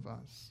all of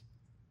us.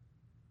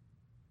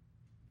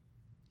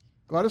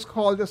 God has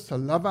called us to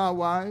love our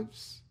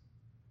wives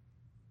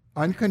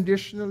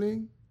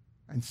unconditionally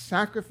and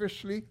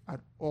sacrificially at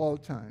all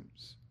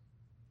times.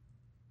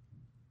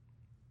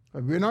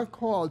 But we're not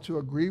called to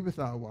agree with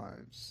our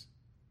wives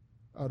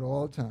at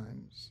all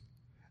times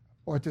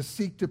or to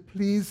seek to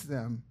please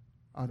them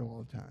at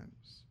all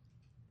times.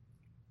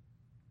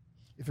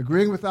 If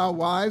agreeing with our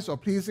wives or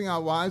pleasing our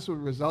wives will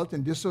result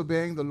in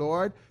disobeying the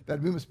Lord,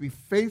 then we must be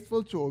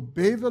faithful to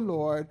obey the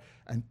Lord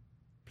and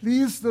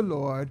please the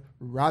Lord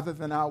rather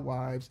than our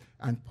wives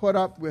and put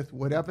up with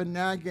whatever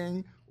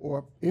nagging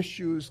or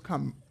issues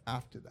come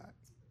after that.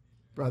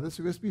 Brothers,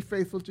 we must be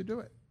faithful to do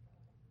it.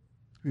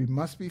 We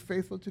must be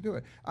faithful to do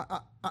it.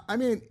 I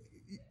mean,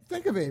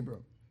 think of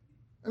Abram.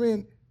 I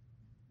mean,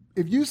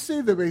 if you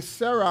see the way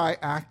Sarai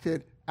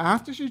acted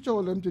after she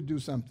told him to do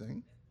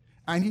something,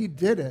 and he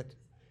did it,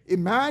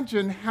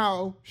 imagine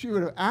how she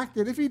would have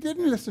acted if he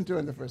didn't listen to her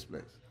in the first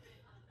place.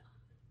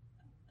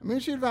 I mean,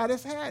 she'd have had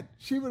his head.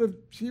 She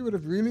would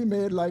have really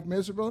made life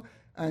miserable,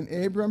 and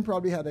Abram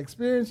probably had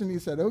experience, and he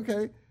said,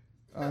 okay,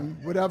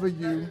 whatever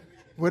you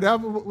want.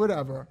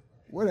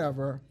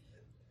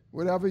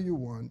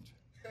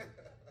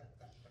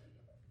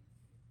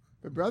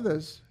 But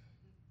brothers,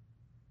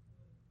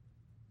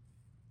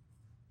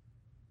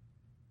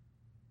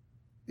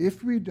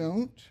 if we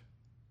don't,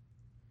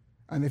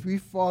 and if we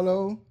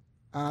follow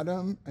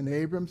Adam and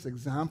Abram's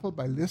example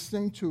by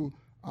listening to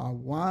our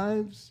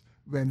wives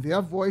when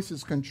their voice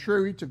is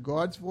contrary to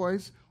God's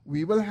voice,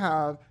 we will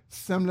have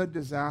similar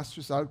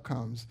disastrous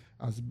outcomes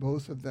as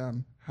both of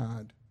them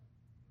had.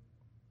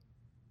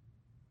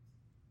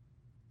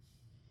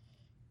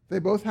 They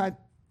both had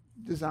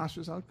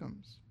disastrous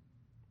outcomes.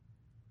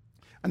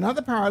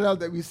 Another parallel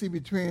that we see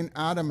between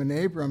Adam and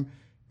Abram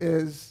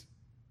is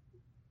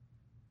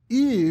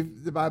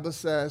Eve, the Bible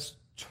says,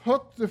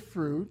 took the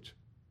fruit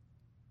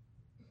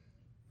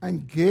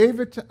and gave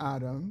it to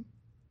Adam,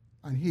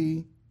 and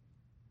he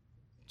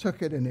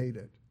took it and ate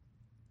it.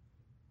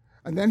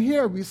 And then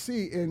here we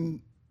see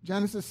in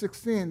Genesis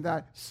 16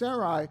 that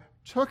Sarai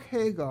took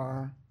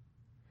Hagar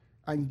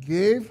and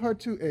gave her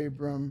to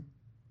Abram,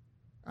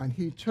 and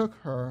he took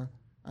her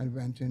and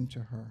went into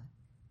her.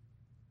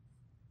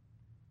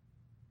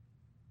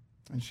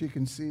 And she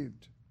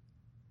conceived.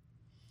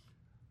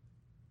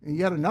 And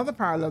yet another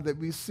parallel that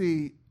we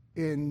see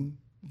in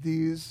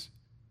these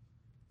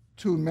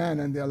two men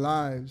and their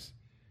lives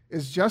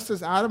is just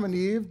as Adam and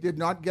Eve did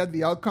not get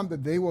the outcome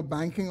that they were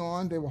banking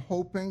on, they were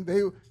hoping,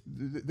 they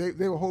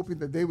were hoping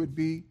that they would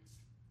be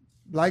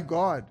like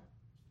God.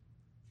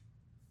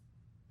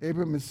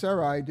 Abram and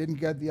Sarai didn't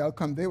get the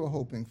outcome they were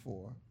hoping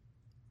for.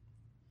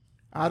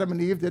 Adam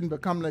and Eve didn't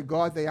become like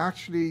God. They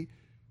actually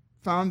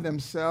found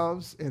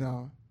themselves in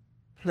a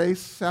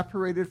place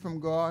separated from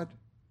God.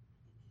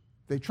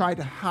 They tried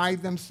to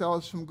hide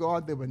themselves from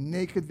God. They were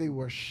naked, they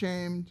were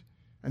ashamed,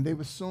 and they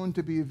were soon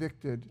to be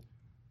evicted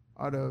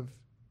out of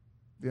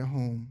their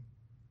home.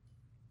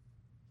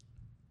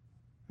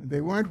 And they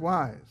weren't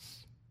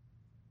wise.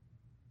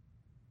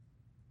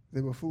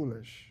 They were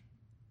foolish.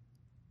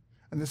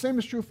 And the same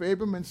is true for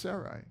Abram and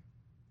Sarai.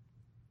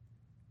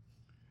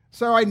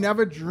 Sarai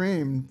never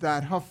dreamed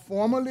that her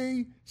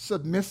formerly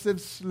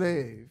submissive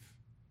slave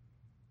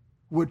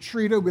would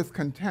treat her with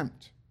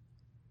contempt.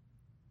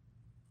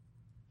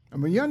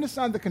 And when you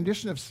understand the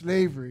condition of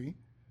slavery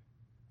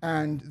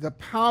and the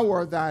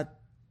power that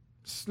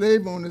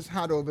slave owners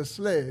had over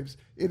slaves,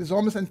 it is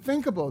almost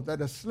unthinkable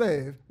that a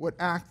slave would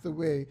act the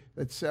way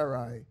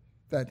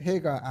that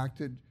Hagar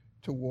acted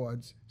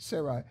towards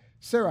Sarai.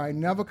 Sarai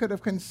never could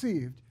have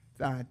conceived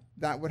that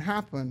that would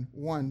happen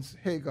once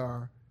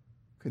Hagar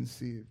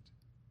conceived.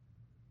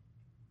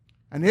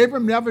 And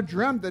Abram never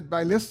dreamt that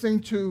by listening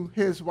to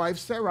his wife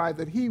Sarai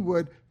that he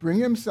would bring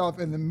himself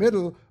in the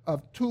middle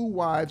of two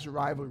wives'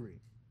 rivalry.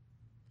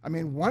 I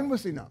mean, one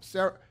was enough.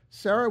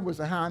 Sarah was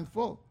a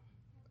handful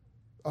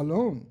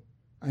alone.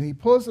 And he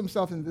pulls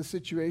himself into this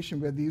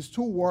situation where these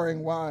two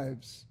warring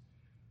wives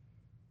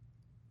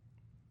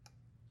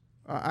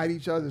are at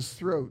each other's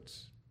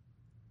throats.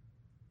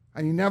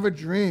 And he never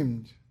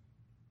dreamed,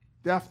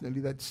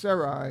 definitely, that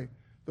Sarai,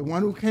 the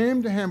one who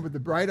came to him with the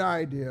bright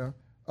idea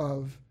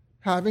of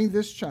having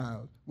this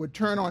child, would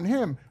turn on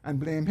him and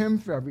blame him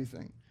for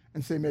everything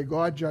and say, may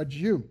God judge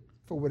you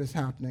for what is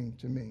happening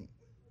to me.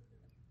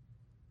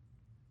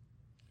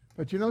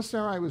 But you know,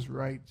 Sarai was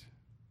right.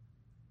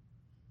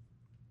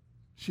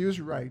 She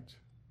was right.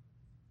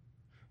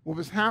 What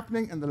was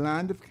happening in the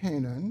land of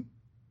Canaan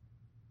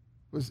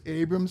was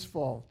Abram's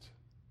fault,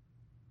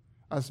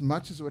 as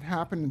much as what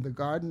happened in the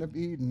Garden of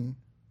Eden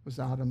was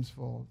Adam's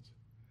fault.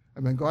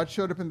 And when God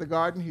showed up in the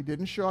garden, he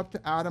didn't show up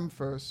to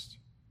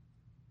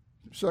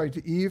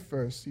Eve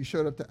first. He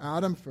showed up to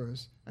Adam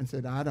first and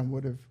said, Adam,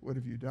 what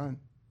have you done?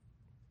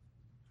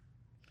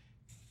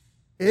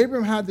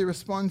 Abram had the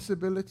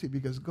responsibility,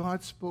 because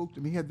God spoke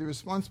to him, he had the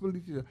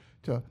responsibility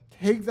to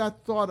take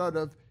that thought out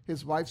of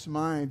his wife's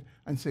mind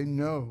and say,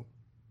 no,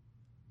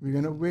 we're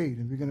going to wait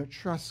and we're going to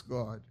trust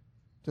God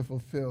to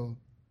fulfill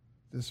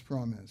this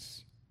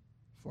promise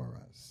for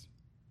us.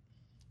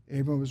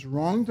 Abram was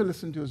wrong to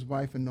listen to his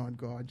wife and not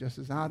God, just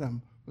as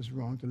Adam was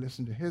wrong to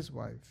listen to his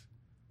wife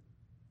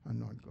and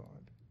not God.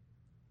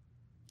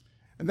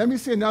 And then we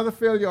see another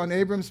failure on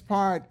Abram's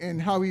part in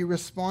how he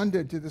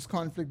responded to this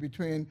conflict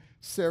between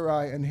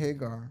Sarai and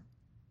Hagar.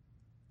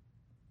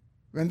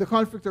 When the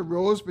conflict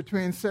arose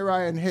between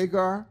Sarai and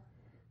Hagar,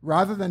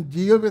 rather than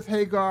deal with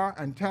Hagar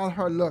and tell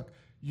her, look,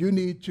 you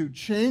need to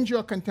change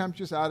your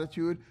contemptuous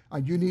attitude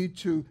and you need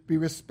to be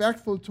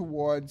respectful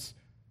towards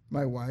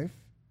my wife,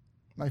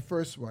 my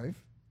first wife,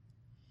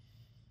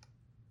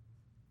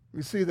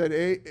 we see that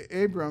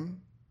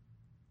Abram,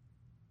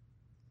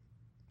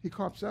 he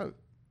cops out.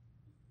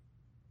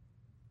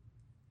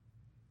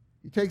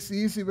 He takes the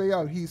easy way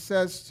out. He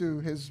says to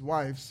his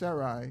wife,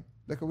 Sarai,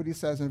 look at what he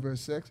says in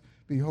verse 6,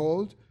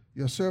 behold,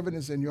 your servant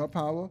is in your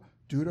power.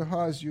 Do to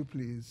her as you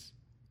please.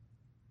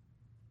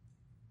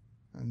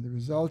 And the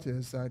result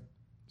is that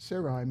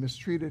Sarai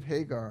mistreated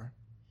Hagar.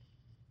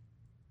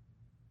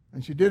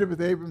 And she did it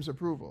with Abram's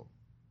approval.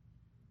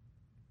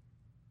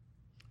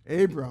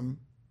 Abram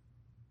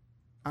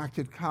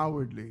acted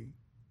cowardly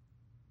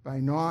by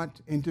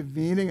not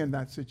intervening in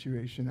that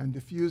situation and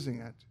diffusing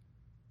it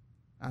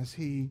as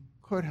he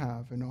could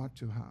have and ought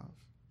to have.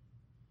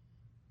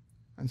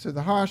 And so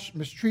the harsh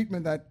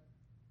mistreatment that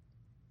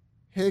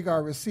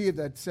Hagar received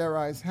at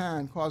Sarai's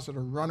hand caused her to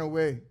run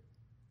away.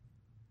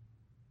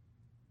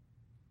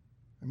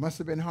 It must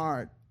have been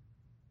hard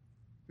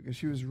because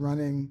she was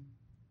running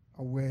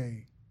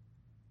away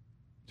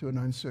to an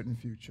uncertain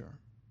future.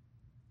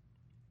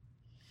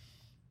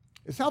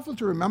 It's helpful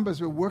to remember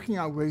as we're working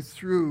our way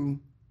through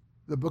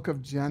the book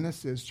of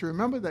Genesis to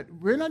remember that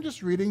we're not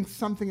just reading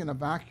something in a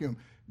vacuum.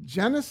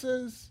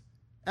 Genesis,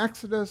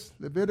 Exodus,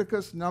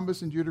 Leviticus,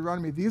 Numbers, and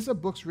Deuteronomy, these are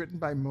books written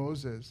by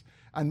Moses.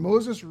 And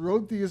Moses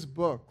wrote these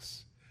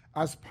books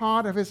as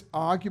part of his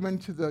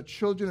argument to the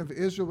children of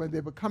Israel when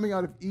they were coming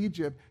out of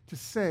Egypt to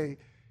say,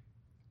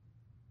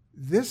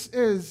 this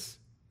is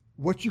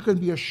what you can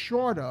be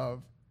assured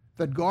of,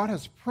 that God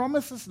has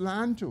promised this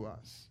land to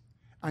us,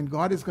 and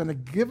God is going to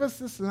give us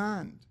this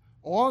land.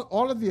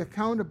 All of the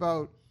account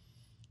about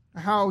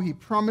how he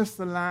promised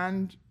the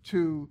land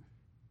to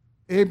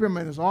Abram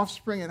and his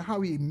offspring and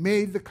how he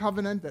made the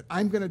covenant that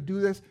I'm going to do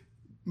this.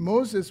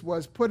 Moses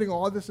was putting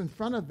all this in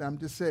front of them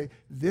to say,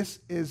 this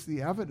is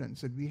the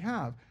evidence that we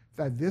have,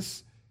 that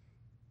this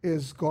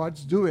is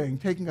God's doing,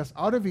 taking us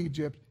out of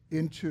Egypt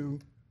into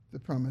the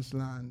promised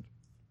land.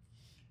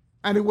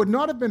 And it would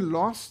not have been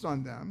lost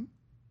on them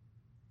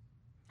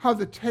how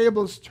the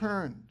tables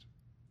turned.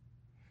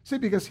 See,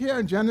 because here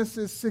in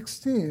Genesis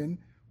 16,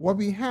 what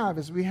we have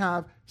is we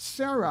have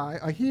Sarai,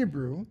 a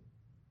Hebrew,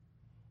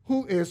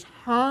 who is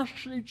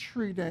harshly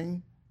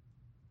treating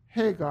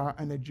Hagar,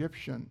 an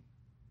Egyptian.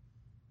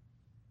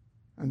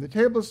 And the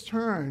tables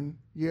turn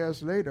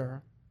years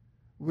later,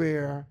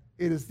 where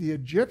it is the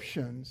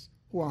Egyptians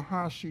who are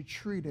harshly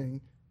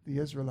treating the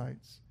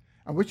Israelites.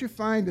 And what you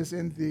find is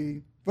in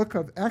the book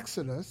of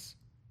Exodus,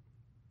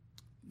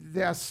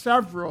 there are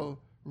several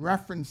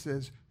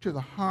references to the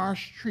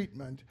harsh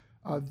treatment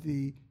of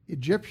the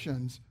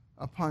Egyptians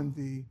upon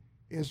the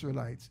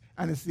Israelites.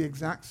 And it's the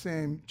exact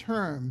same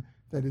term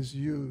that is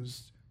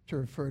used to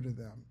refer to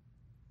them.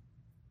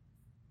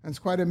 And it's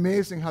quite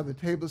amazing how the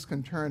tables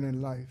can turn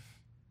in life.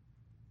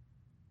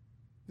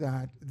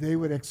 That they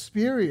would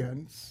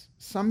experience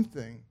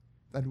something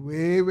that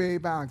way, way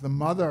back, the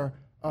mother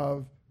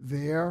of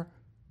their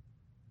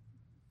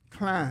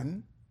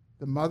clan,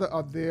 the mother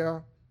of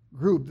their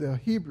group, the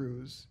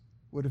Hebrews,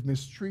 would have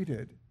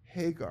mistreated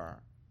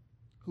Hagar,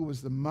 who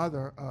was the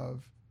mother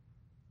of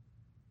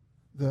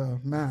the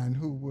man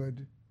who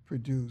would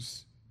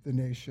produce the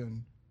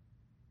nation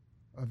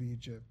of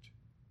Egypt.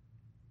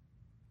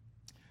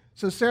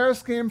 So Sarah's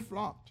scheme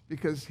flopped,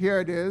 because here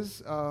it is,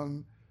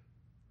 the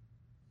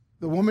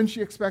woman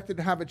she expected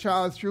to have a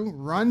child through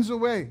runs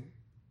away.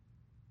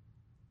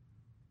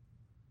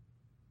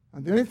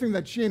 And the only thing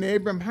that she and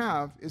Abram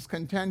have is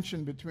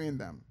contention between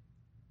them,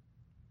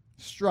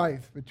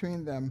 strife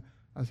between them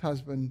as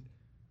husband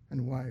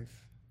and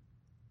wife.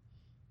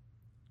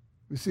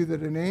 We see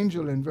that an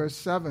angel in verse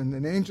 7,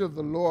 an angel of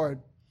the Lord,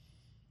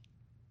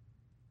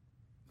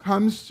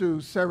 comes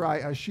to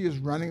Sarai as she is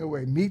running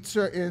away, meets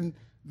her in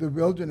the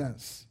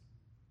wilderness.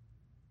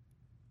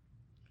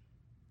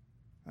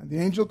 And the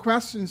angel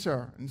questions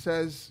her and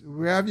says,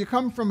 where have you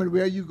come from and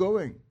where are you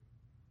going?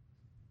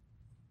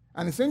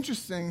 And it's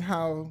interesting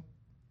how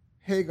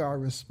Hagar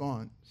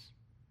responds.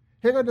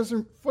 Hagar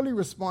doesn't fully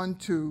respond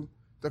to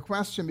the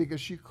question because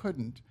she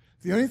couldn't.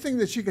 The only thing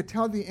that she could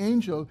tell the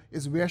angel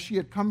is where she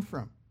had come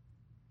from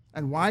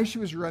and why she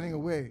was running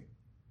away.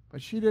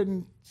 But she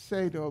didn't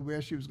say to her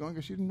where she was going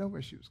because she didn't know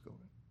where she was going.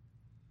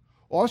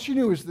 All she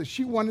knew is that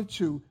she wanted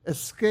to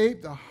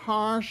escape the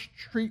harsh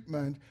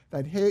treatment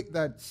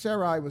that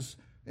Sarai was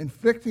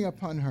inflicting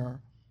upon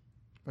her,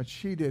 but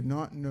she did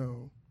not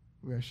know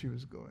where she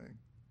was going.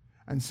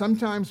 And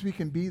sometimes we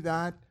can be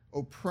that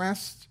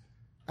oppressed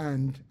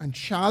and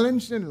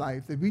challenged in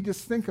life that we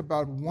just think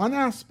about one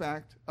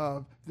aspect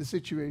of the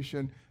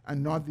situation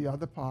and not the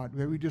other part,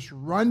 where we just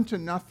run to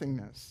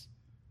nothingness.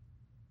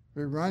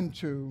 We run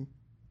to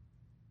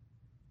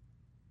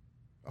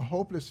a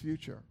hopeless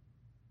future.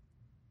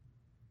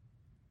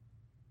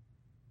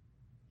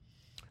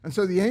 And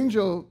so the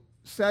angel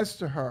says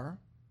to her,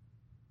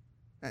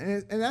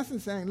 and in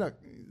essence saying, look,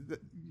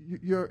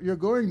 you're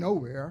going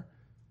nowhere.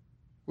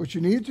 What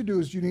you need to do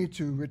is you need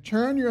to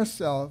return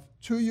yourself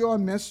to your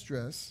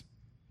mistress,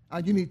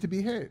 and you need to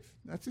behave.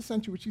 That's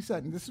essentially what she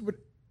said. And this is what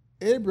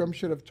Abram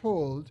should have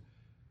told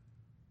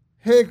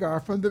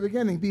Hagar from the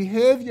beginning.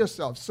 Behave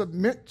yourself.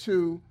 Submit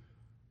to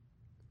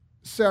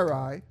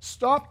Sarai.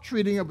 Stop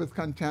treating her with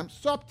contempt.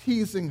 Stop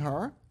teasing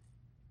her.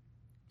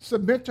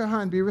 Submit to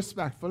her and be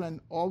respectful, and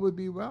all will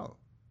be well.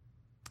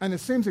 And it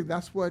seems like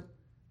that's what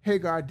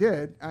Hagar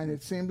did, and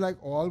it seemed like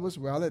all was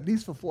well, at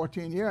least for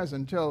 14 years,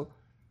 until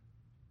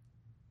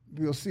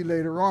we'll see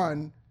later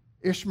on,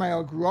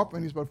 Ishmael grew up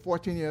when he was about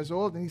 14 years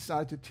old, and he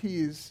started to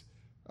tease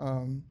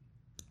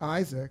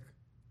Isaac,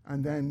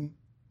 and then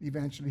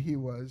eventually he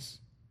was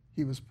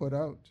put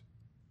out.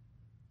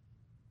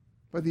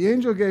 But the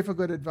angel gave her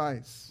good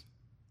advice.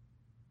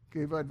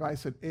 Gave her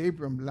advice that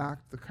Abram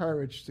lacked the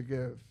courage to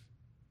give.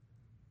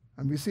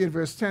 And we see in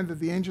verse 10 that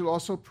the angel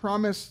also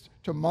promised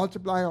to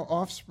multiply her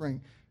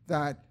offspring,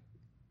 that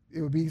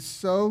it would be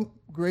so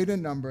great a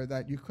number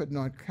that you could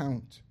not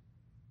count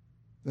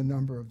the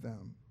number of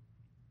them.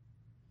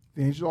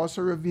 The angel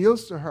also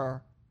reveals to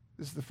her,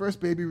 this is the first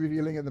baby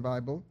revealing in the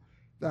Bible,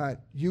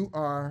 that you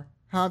are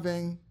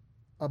having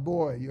a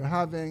boy, you're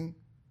having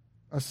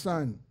a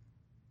son.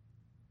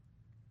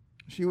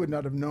 She would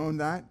not have known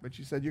that, but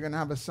she said, you're going to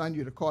have a son,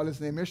 you're to call his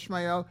name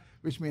Ishmael,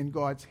 which means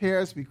God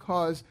hears,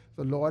 because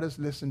the Lord has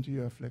listened to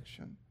your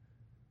affliction.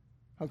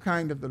 How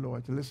kind of the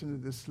Lord to listen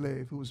to this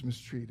slave who was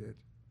mistreated.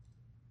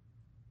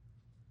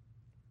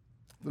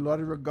 The Lord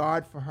had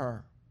regard for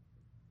her.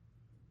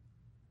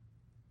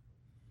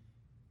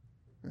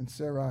 And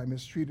Sarai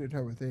mistreated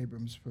her with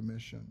Abram's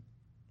permission.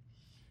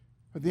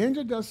 But the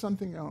angel does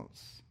something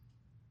else.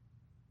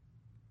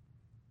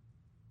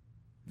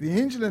 The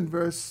angel in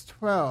verse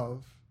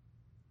 12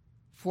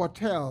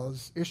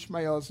 foretells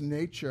Ishmael's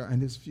nature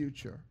and his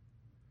future.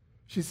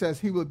 She says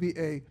he will be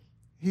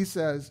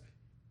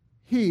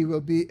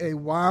a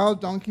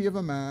wild donkey of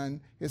a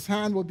man. His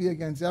hand will be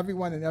against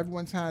everyone, and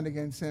everyone's hand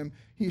against him.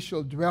 He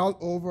shall dwell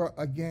over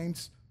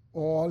against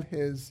all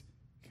his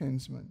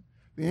kinsmen.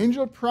 The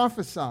angel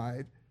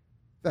prophesied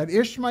that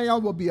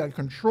Ishmael will be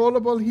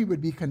uncontrollable, he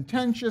would be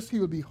contentious, he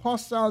would be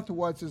hostile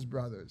towards his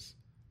brothers.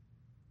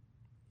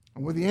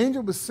 And what the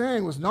angel was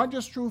saying was not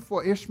just true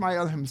for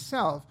Ishmael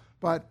himself,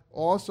 but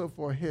also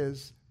for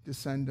his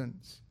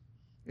descendants.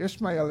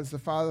 Ishmael is the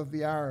father of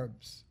the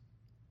Arabs.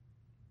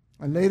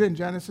 And later in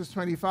Genesis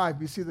 25,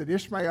 we see that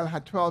Ishmael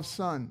had 12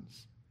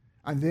 sons,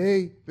 and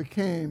they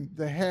became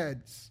the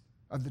heads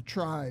of the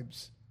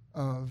tribes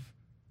of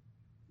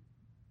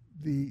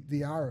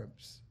the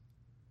Arabs.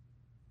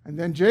 And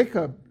then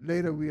Jacob,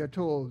 later we are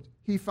told,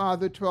 he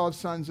fathered 12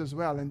 sons as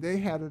well, and they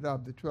headed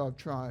up the 12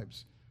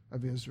 tribes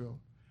of Israel.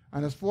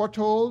 And as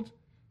foretold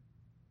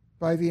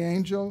by the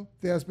angel,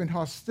 there has been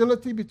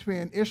hostility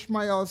between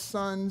Ishmael's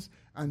sons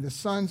and the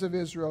sons of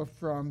Israel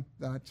from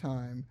that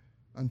time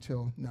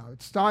until now.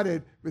 It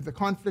started with the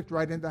conflict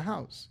right in the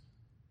house,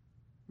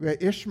 where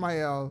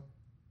Ishmael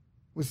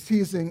was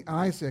teasing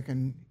Isaac,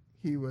 and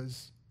he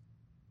was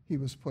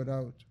put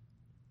out.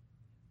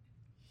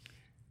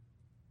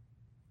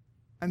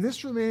 And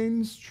this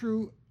remains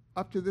true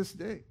up to this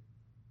day.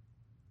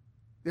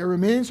 There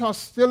remains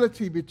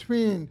hostility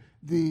between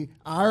the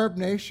Arab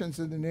nations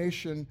and the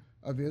nation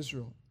of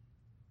Israel.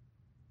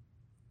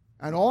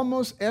 And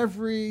almost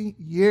every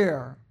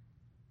year,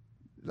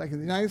 like in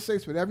the United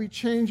States, with every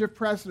change of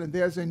president,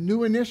 there's a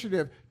new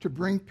initiative to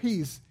bring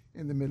peace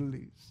in the Middle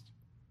East.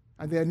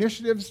 And there are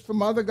initiatives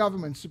from other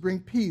governments to bring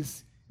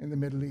peace in the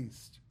Middle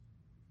East.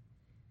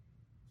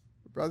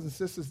 But brothers and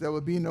sisters, there will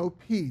be no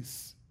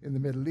peace in the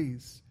Middle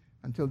East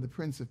until the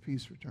Prince of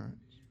Peace returns.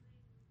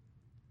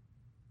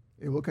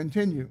 It will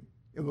continue.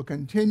 It will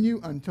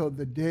continue until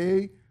the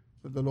day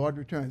that the Lord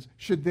returns.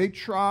 Should they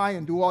try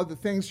and do all the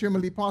things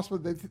humanly possible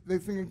they think they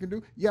can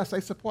do? Yes, I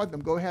support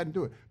them. Go ahead and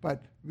do it.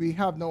 But we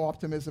have no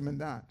optimism in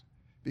that,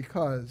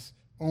 because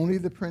only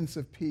the Prince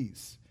of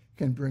Peace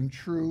can bring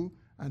true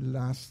and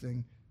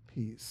lasting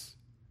peace.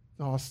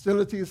 The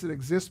hostilities that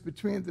exist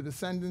between the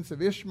descendants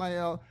of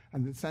Ishmael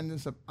and the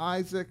descendants of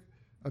Isaac,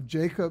 of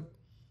Jacob,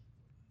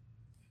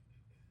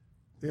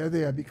 They're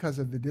there because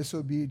of the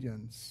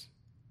disobedience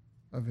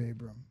of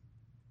Abram.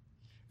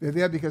 They're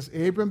there because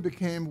Abram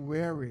became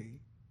weary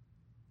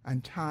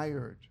and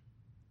tired,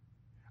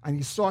 and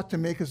he sought to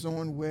make his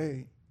own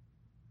way.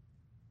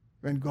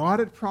 When God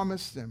had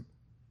promised him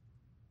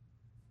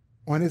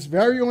on his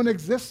very own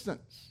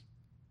existence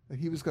that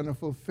he was going to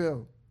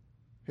fulfill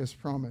his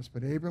promise.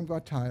 But Abram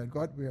got tired,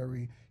 got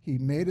weary, he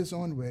made his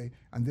own way,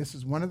 and this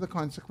is one of the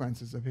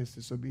consequences of his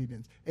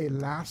disobedience, a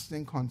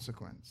lasting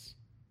consequence.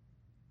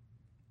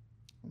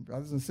 And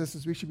brothers and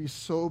sisters, we should be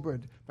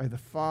sobered by the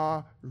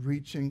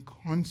far-reaching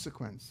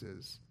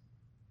consequences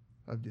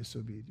of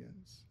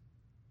disobedience.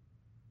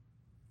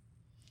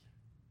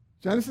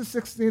 Genesis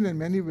 16, in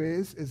many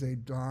ways, is a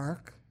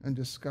dark and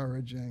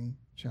discouraging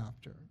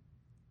chapter.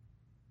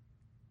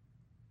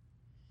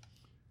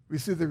 We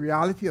see the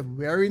reality of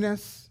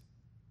weariness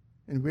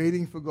in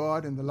waiting for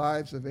God in the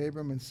lives of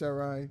Abram and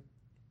Sarai.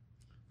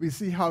 We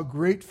see how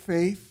great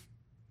faith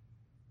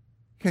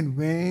can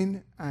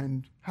wane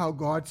and how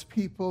God's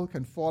people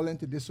can fall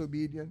into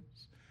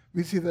disobedience.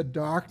 We see the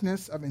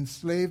darkness of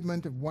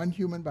enslavement of one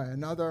human by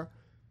another,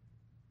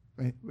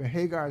 where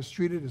Hagar is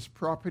treated as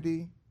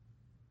property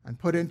and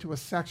put into a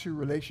sexual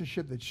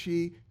relationship that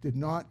she did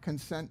not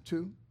consent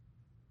to.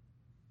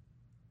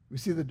 We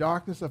see the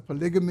darkness of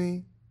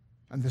polygamy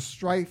and the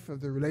strife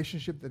of the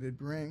relationship that it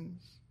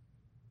brings.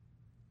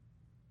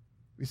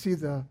 We see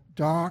the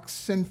dark,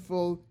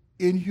 sinful,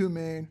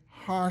 inhumane,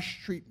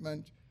 harsh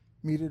treatment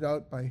meted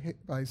out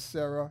by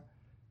Sarah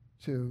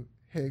to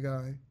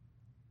Hagar.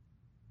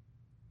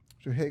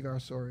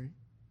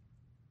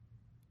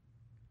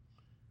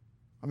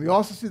 And we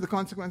also see the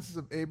consequences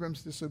of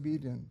Abram's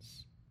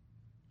disobedience.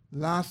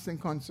 Lasting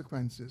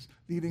consequences,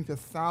 leading to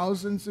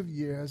thousands of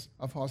years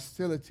of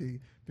hostility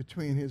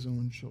between his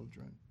own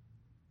children.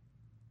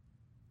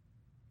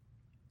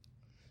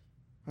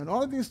 And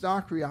all of these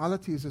dark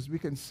realities, as we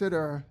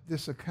consider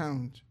this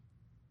account,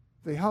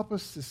 they help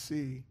us to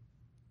see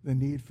the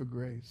need for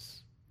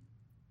grace.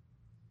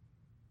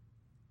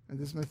 And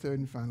this is my third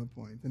and final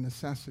point, the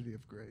necessity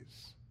of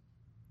grace.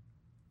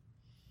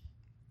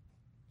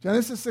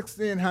 Genesis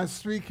 16 has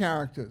three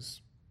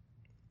characters,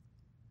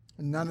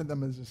 and none of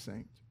them is a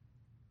saint.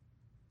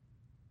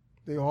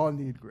 They all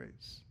need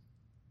grace.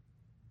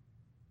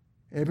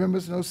 Abram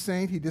was no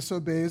saint. He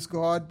disobeys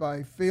God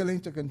by failing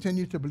to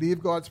continue to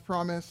believe God's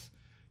promise.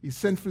 He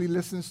sinfully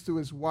listens to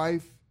his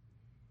wife.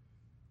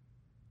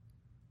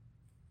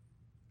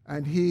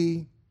 And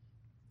he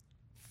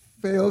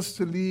fails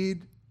to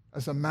lead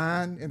as a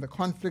man in the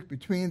conflict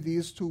between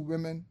these two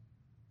women.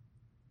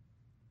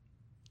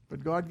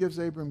 But God gives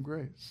Abram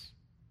grace.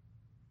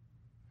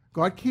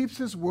 God keeps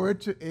his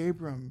word to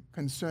Abram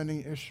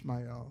concerning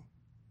Ishmael,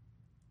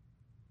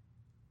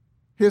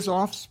 his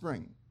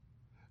offspring.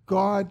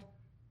 God,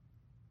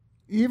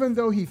 even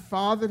though he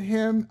fathered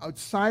him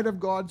outside of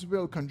God's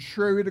will,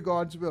 contrary to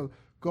God's will,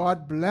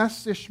 God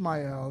blessed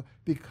Ishmael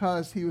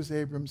because he was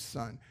Abram's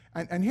son.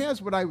 And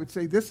here's what I would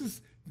say. This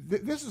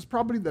is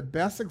probably the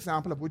best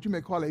example of what you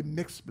may call a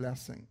mixed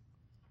blessing.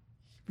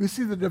 We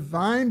see the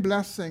divine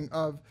blessing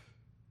of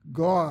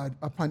God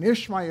upon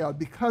Ishmael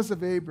because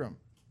of Abram.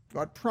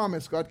 God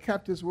promised, God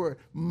kept his word.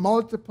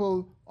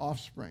 Multiple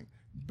offspring.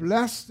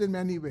 Blessed in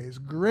many ways,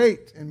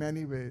 great in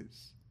many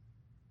ways.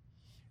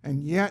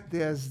 And yet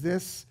there's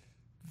this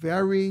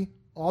very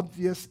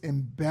obvious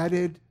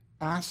embedded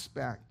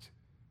aspect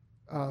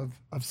of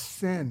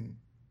sin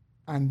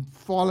and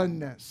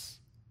fallenness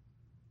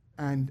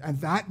and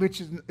that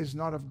which is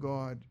not of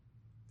God,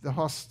 the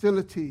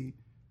hostility,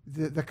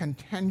 the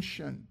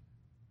contention,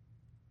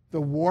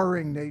 the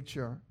warring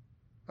nature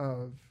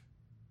of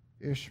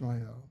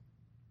Ishmael.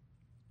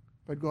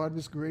 But God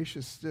was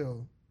gracious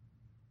still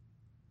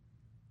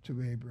to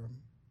Abram.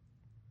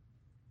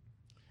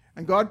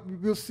 And God,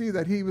 we'll see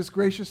that he was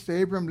gracious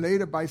to Abram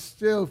later by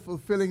still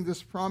fulfilling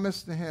this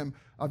promise to him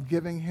of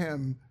giving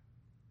him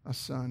a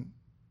son.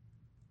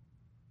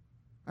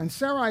 And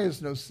Sarai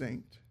is no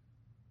saint.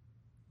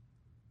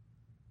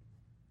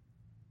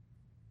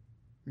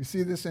 We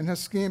see this in her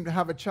scheme to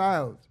have a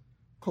child,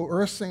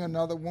 coercing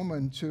another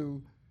woman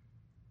to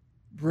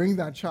bring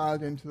that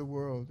child into the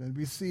world. And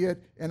we see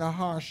it in a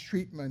harsh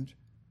treatment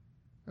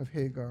of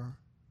Hagar.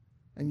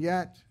 And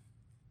yet,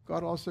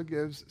 God also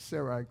gives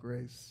Sarai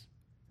grace.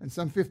 And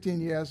some 15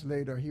 years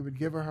later, he would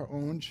give her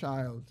own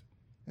child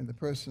in the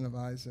person of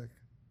Isaac.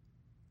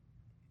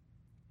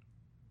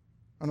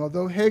 And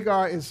although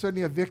Hagar is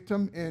certainly a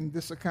victim in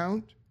this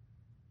account,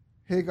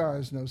 Hagar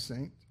is no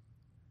saint.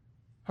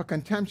 Her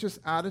contemptuous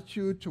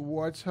attitude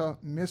towards her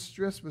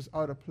mistress was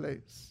out of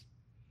place.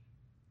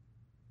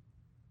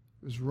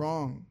 It was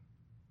wrong.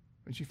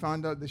 When she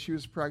found out that she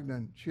was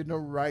pregnant, she had no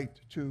right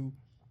to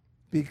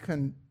be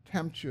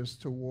contemptuous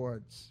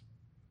towards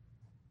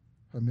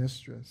her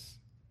mistress.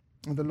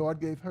 And the Lord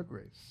gave her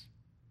grace.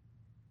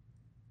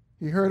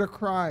 He heard her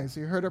cries,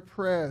 he heard her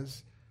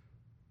prayers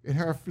in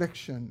her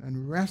affliction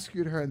and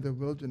rescued her in the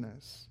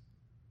wilderness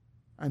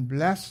and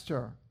blessed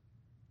her,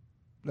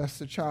 blessed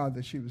the child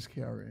that she was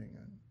carrying.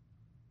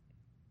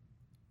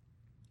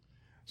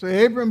 So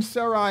Abram,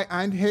 Sarai,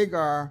 and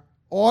Hagar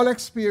all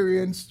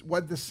experienced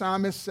what the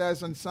psalmist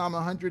says in Psalm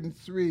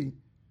 103,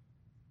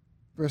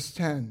 verse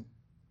 10.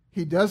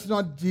 He does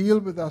not deal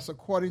with us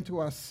according to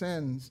our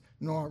sins,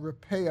 nor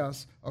repay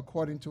us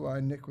according to our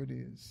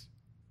iniquities.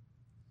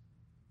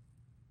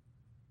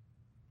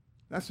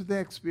 That's what they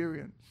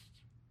experienced.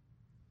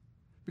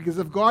 Because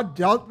if God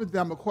dealt with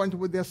them according to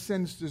what their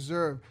sins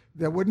deserve,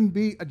 there wouldn't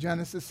be a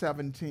Genesis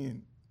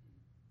 17.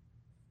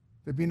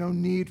 There'd be no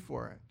need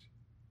for it.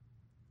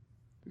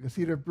 Because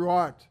he'd have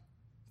brought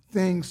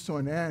things to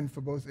an end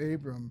for both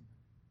Abram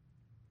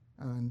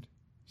and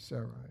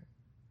Sarai.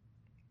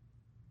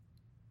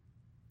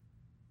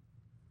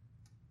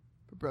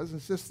 But brothers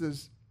and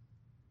sisters,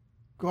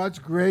 God's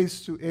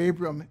grace to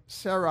Abram,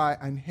 Sarai,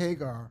 and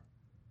Hagar,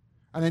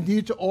 and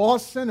indeed to all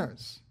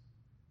sinners,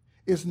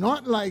 is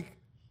not like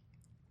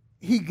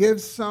he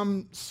gives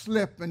some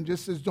slip and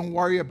just says, don't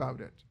worry about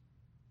it.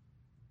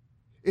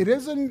 It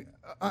isn't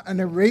an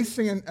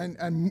erasing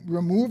and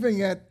removing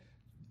it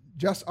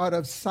just out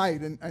of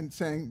sight and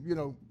saying,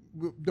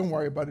 don't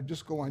worry about it,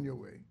 just go on your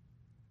way.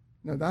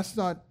 No, that's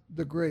not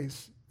the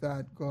grace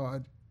that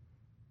God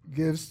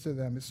gives to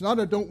them. It's not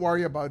a don't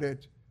worry about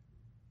it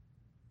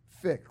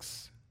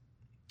fix.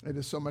 It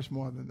is so much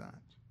more than that.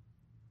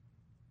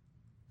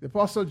 The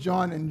Apostle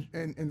John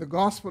in the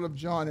Gospel of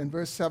John in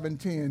verse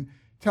 17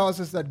 tells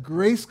us that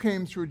grace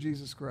came through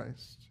Jesus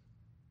Christ.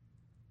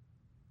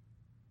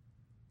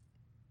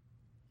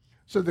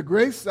 So the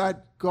grace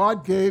that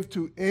God gave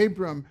to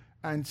Abram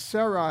and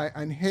Sarai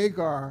and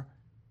Hagar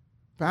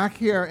back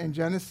here in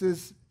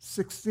Genesis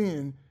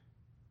 16,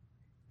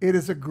 it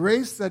is a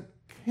grace that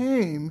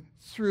came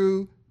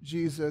through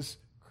Jesus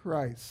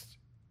Christ.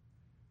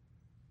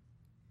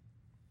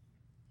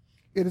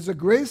 It is a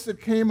grace that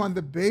came on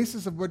the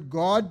basis of what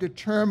God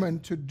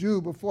determined to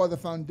do before the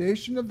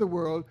foundation of the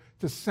world,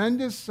 to send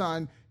his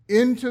Son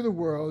into the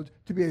world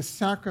to be a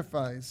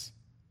sacrifice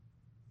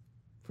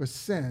for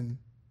sin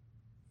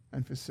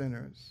and for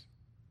sinners.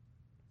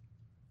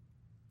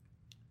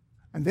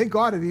 And they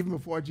got it even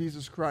before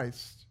Jesus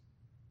Christ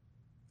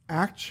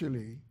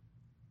actually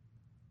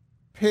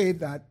paid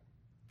that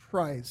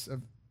price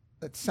of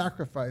that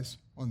sacrifice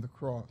on the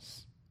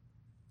cross.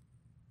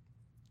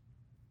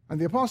 And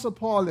the Apostle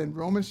Paul in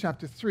Romans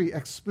chapter 3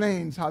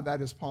 explains how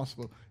that is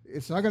possible.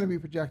 It's not going to be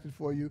projected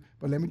for you,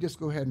 but let me just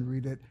go ahead and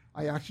read it.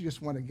 I actually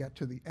just want to get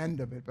to the end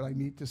of it, but I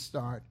need to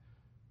start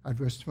at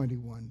verse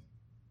 21.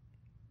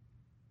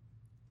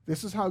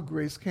 This is how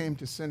grace came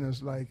to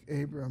sinners like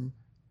Abram,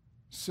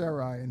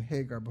 Sarai, and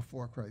Hagar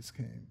before Christ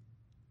came.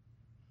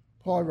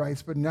 Paul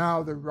writes, "But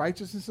now the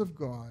righteousness of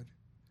God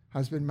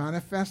has been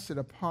manifested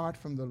apart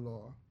from the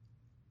law.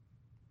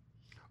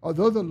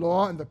 Although the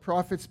law and the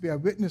prophets bear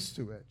witness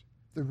to it,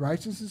 the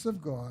righteousness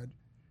of God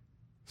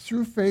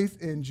through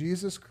faith in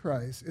Jesus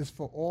Christ is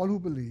for all who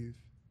believe.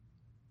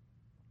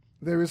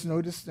 There is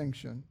no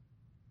distinction.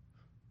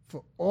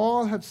 For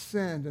all have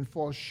sinned and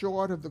fall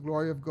short of the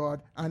glory of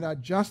God and are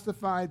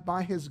justified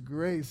by his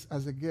grace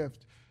as a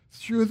gift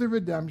through the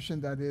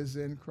redemption that is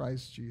in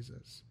Christ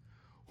Jesus,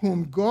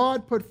 whom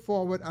God put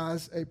forward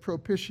as a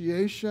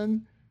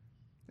propitiation."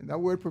 And that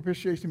word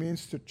propitiation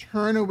means to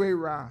turn away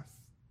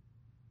wrath.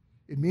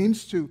 It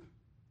means to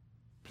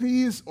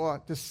please or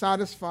to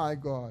satisfy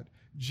God.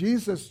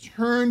 Jesus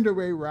turned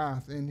away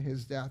wrath in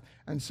his death.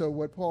 And so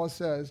what Paul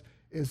says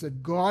is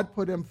that God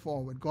put him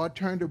forward. God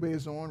turned away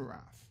his own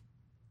wrath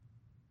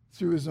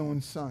through his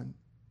own Son,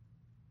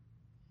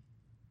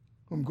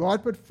 whom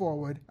God put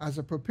forward as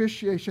a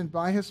propitiation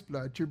by his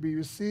blood to be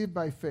received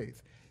by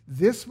faith.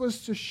 This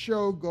was to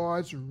show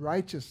God's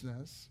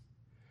righteousness,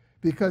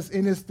 because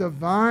in his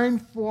divine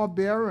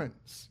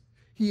forbearance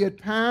he had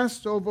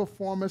passed over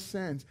former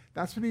sins.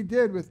 That's what he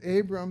did with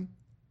Abram,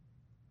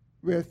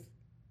 with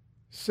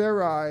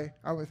Sarai,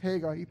 and with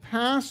Hagar. He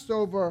passed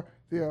over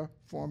their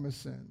former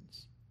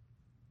sins.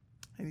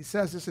 And he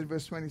says this in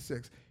verse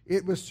 26.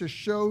 It was to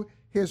show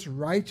his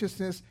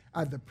righteousness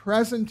at the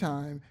present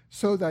time,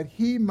 so that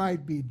he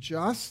might be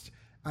just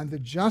and the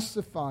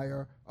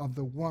justifier of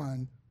the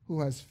one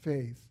who has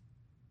faith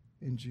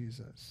in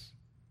Jesus.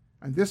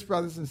 And this,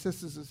 brothers and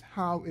sisters, is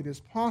how it is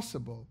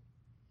possible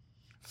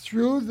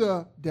through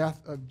the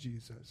death of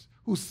Jesus,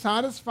 who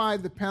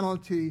satisfied the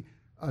penalty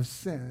of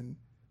sin,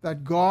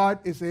 that God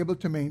is able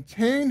to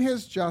maintain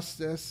his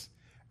justice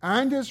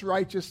and his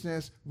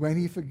righteousness when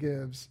he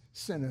forgives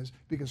sinners,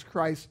 because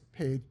Christ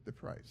paid the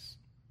price.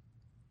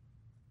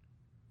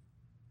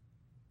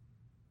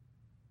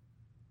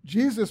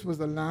 Jesus was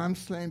the lamb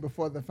slain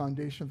before the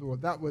foundation of the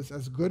world. That was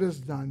as good as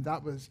done.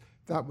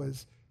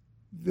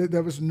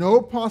 There was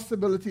no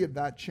possibility of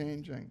that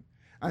changing.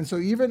 And so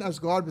even as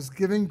God was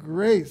giving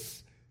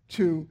grace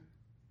to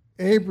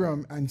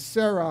Abram and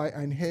Sarai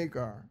and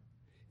Hagar,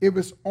 it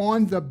was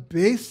on the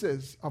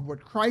basis of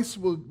what Christ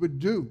would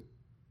do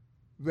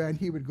when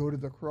he would go to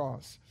the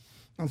cross.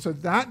 And so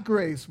that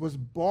grace was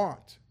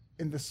bought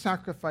in the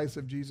sacrifice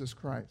of Jesus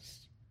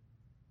Christ.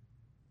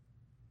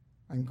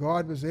 And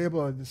God was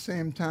able at the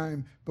same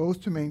time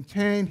both to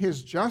maintain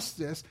his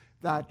justice,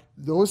 that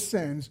those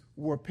sins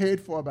were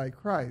paid for by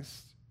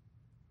Christ,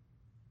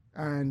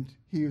 and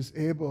he is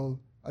able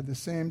at the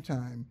same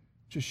time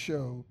to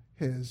show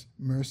his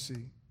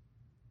mercy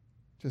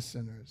to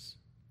sinners.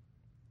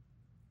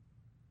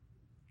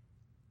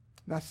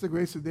 That's the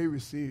grace that they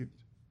received.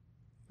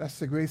 That's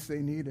the grace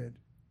they needed.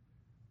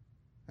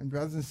 And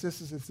brothers and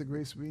sisters, it's the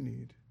grace we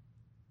need.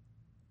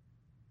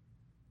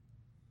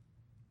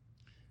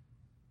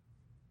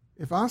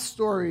 If our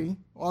story,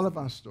 all of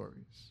our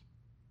stories,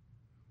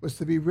 was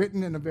to be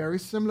written in a very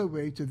similar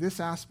way to this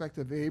aspect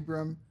of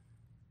Abram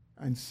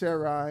and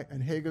Sarai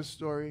and Hagar's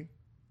story,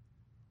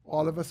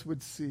 all of us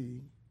would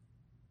see,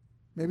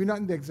 maybe not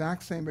in the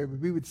exact same way, but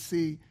we would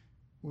see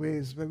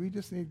ways where we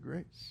just need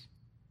grace,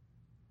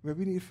 where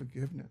we need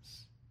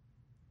forgiveness,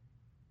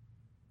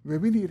 where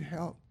we need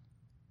help,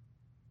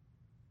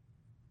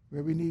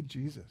 where we need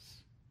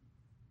Jesus.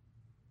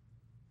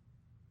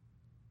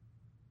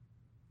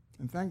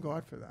 And thank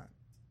God for that.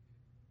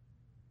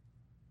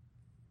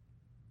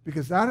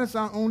 Because that is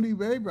our only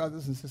way,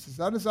 brothers and sisters.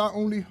 That is our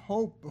only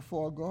hope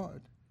before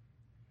God.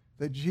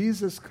 That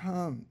Jesus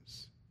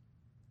comes.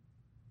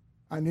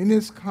 And in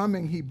his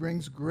coming, he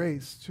brings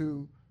grace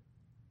to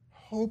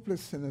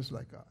hopeless sinners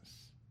like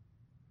us,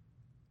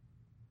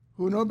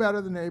 who know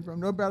better than Abram,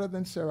 know better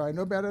than Sarai,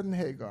 know better than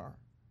Hagar.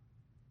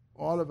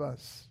 All of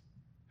us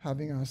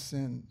having our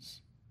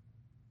sins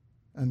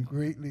and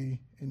greatly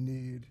in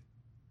need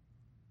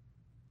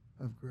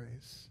of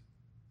grace.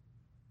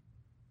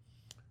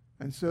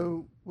 And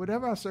so,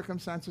 whatever our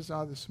circumstances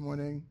are this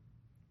morning,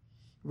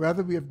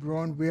 whether we have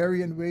grown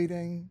weary in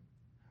waiting,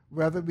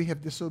 whether we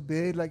have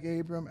disobeyed like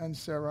Abram and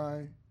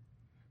Sarai,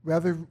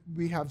 whether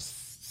we have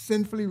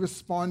sinfully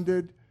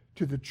responded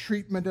to the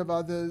treatment of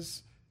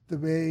others the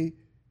way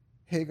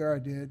Hagar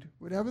did,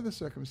 whatever the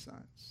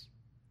circumstance,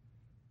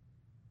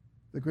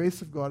 the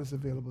grace of God is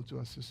available to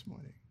us this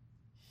morning.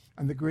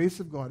 And the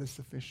grace of God is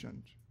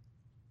sufficient.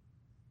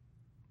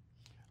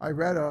 I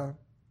read a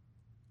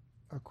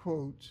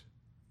quote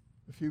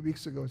a few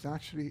weeks ago. It's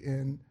actually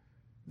in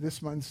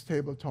this month's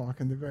Table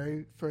Talk in the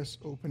very first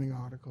opening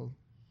article.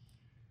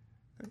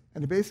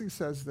 And it basically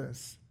says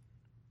this: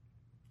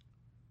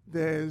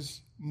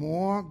 there's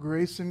more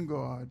grace in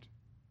God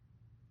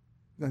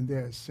than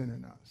there is sin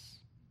in us.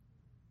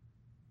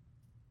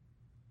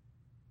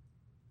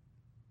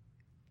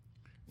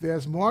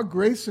 There's more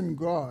grace in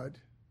God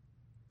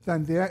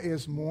than there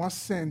is more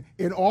sin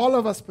in all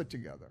of us put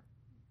together.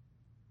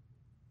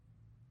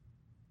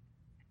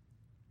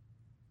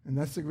 And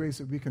that's the grace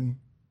that we can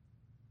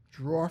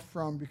draw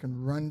from, we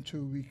can run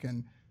to, we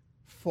can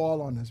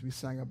fall on, as we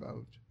sang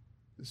about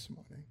this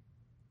morning.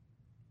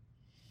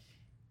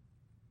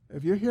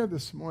 If you're here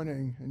this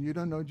morning and you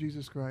don't know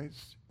Jesus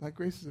Christ, that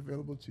grace is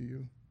available to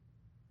you.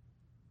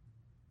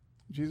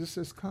 Jesus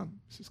says,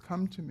 come. He says,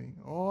 come to me,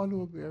 all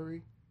who are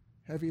weary,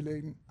 heavy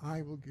laden,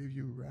 I will give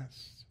you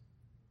rest.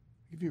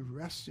 I'll give you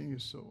rest in your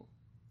soul.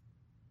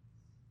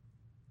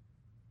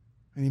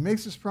 And he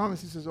makes this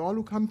promise. He says, all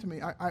who come to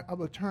me, I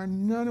will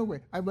turn none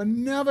away. I will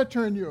never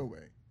turn you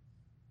away.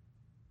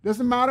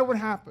 Doesn't matter what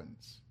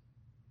happens.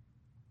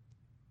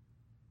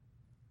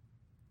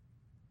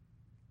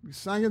 We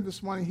sang it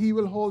this morning. He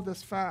will hold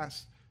us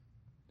fast.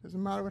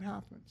 Doesn't matter what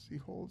happens. He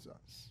holds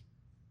us.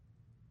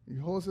 He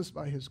holds us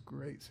by his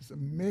grace, his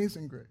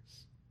amazing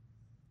grace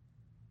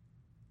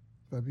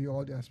that we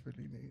all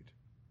desperately need.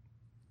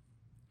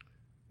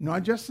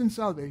 Not just in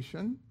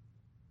salvation,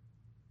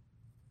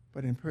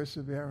 but in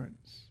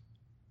perseverance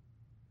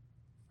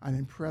and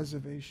in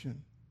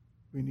preservation.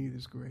 We need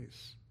his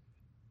grace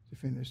to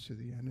finish to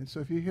the end. And so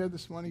if you're here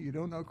this morning, you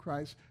don't know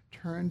Christ,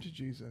 turn to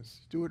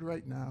Jesus. Do it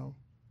right now.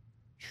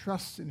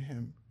 Trust in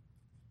him.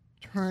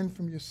 Turn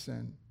from your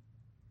sin,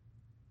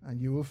 and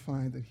you will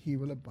find that he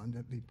will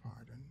abundantly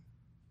pardon.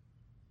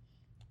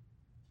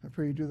 I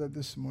pray you do that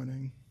this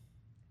morning.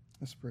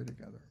 Let's pray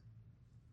together.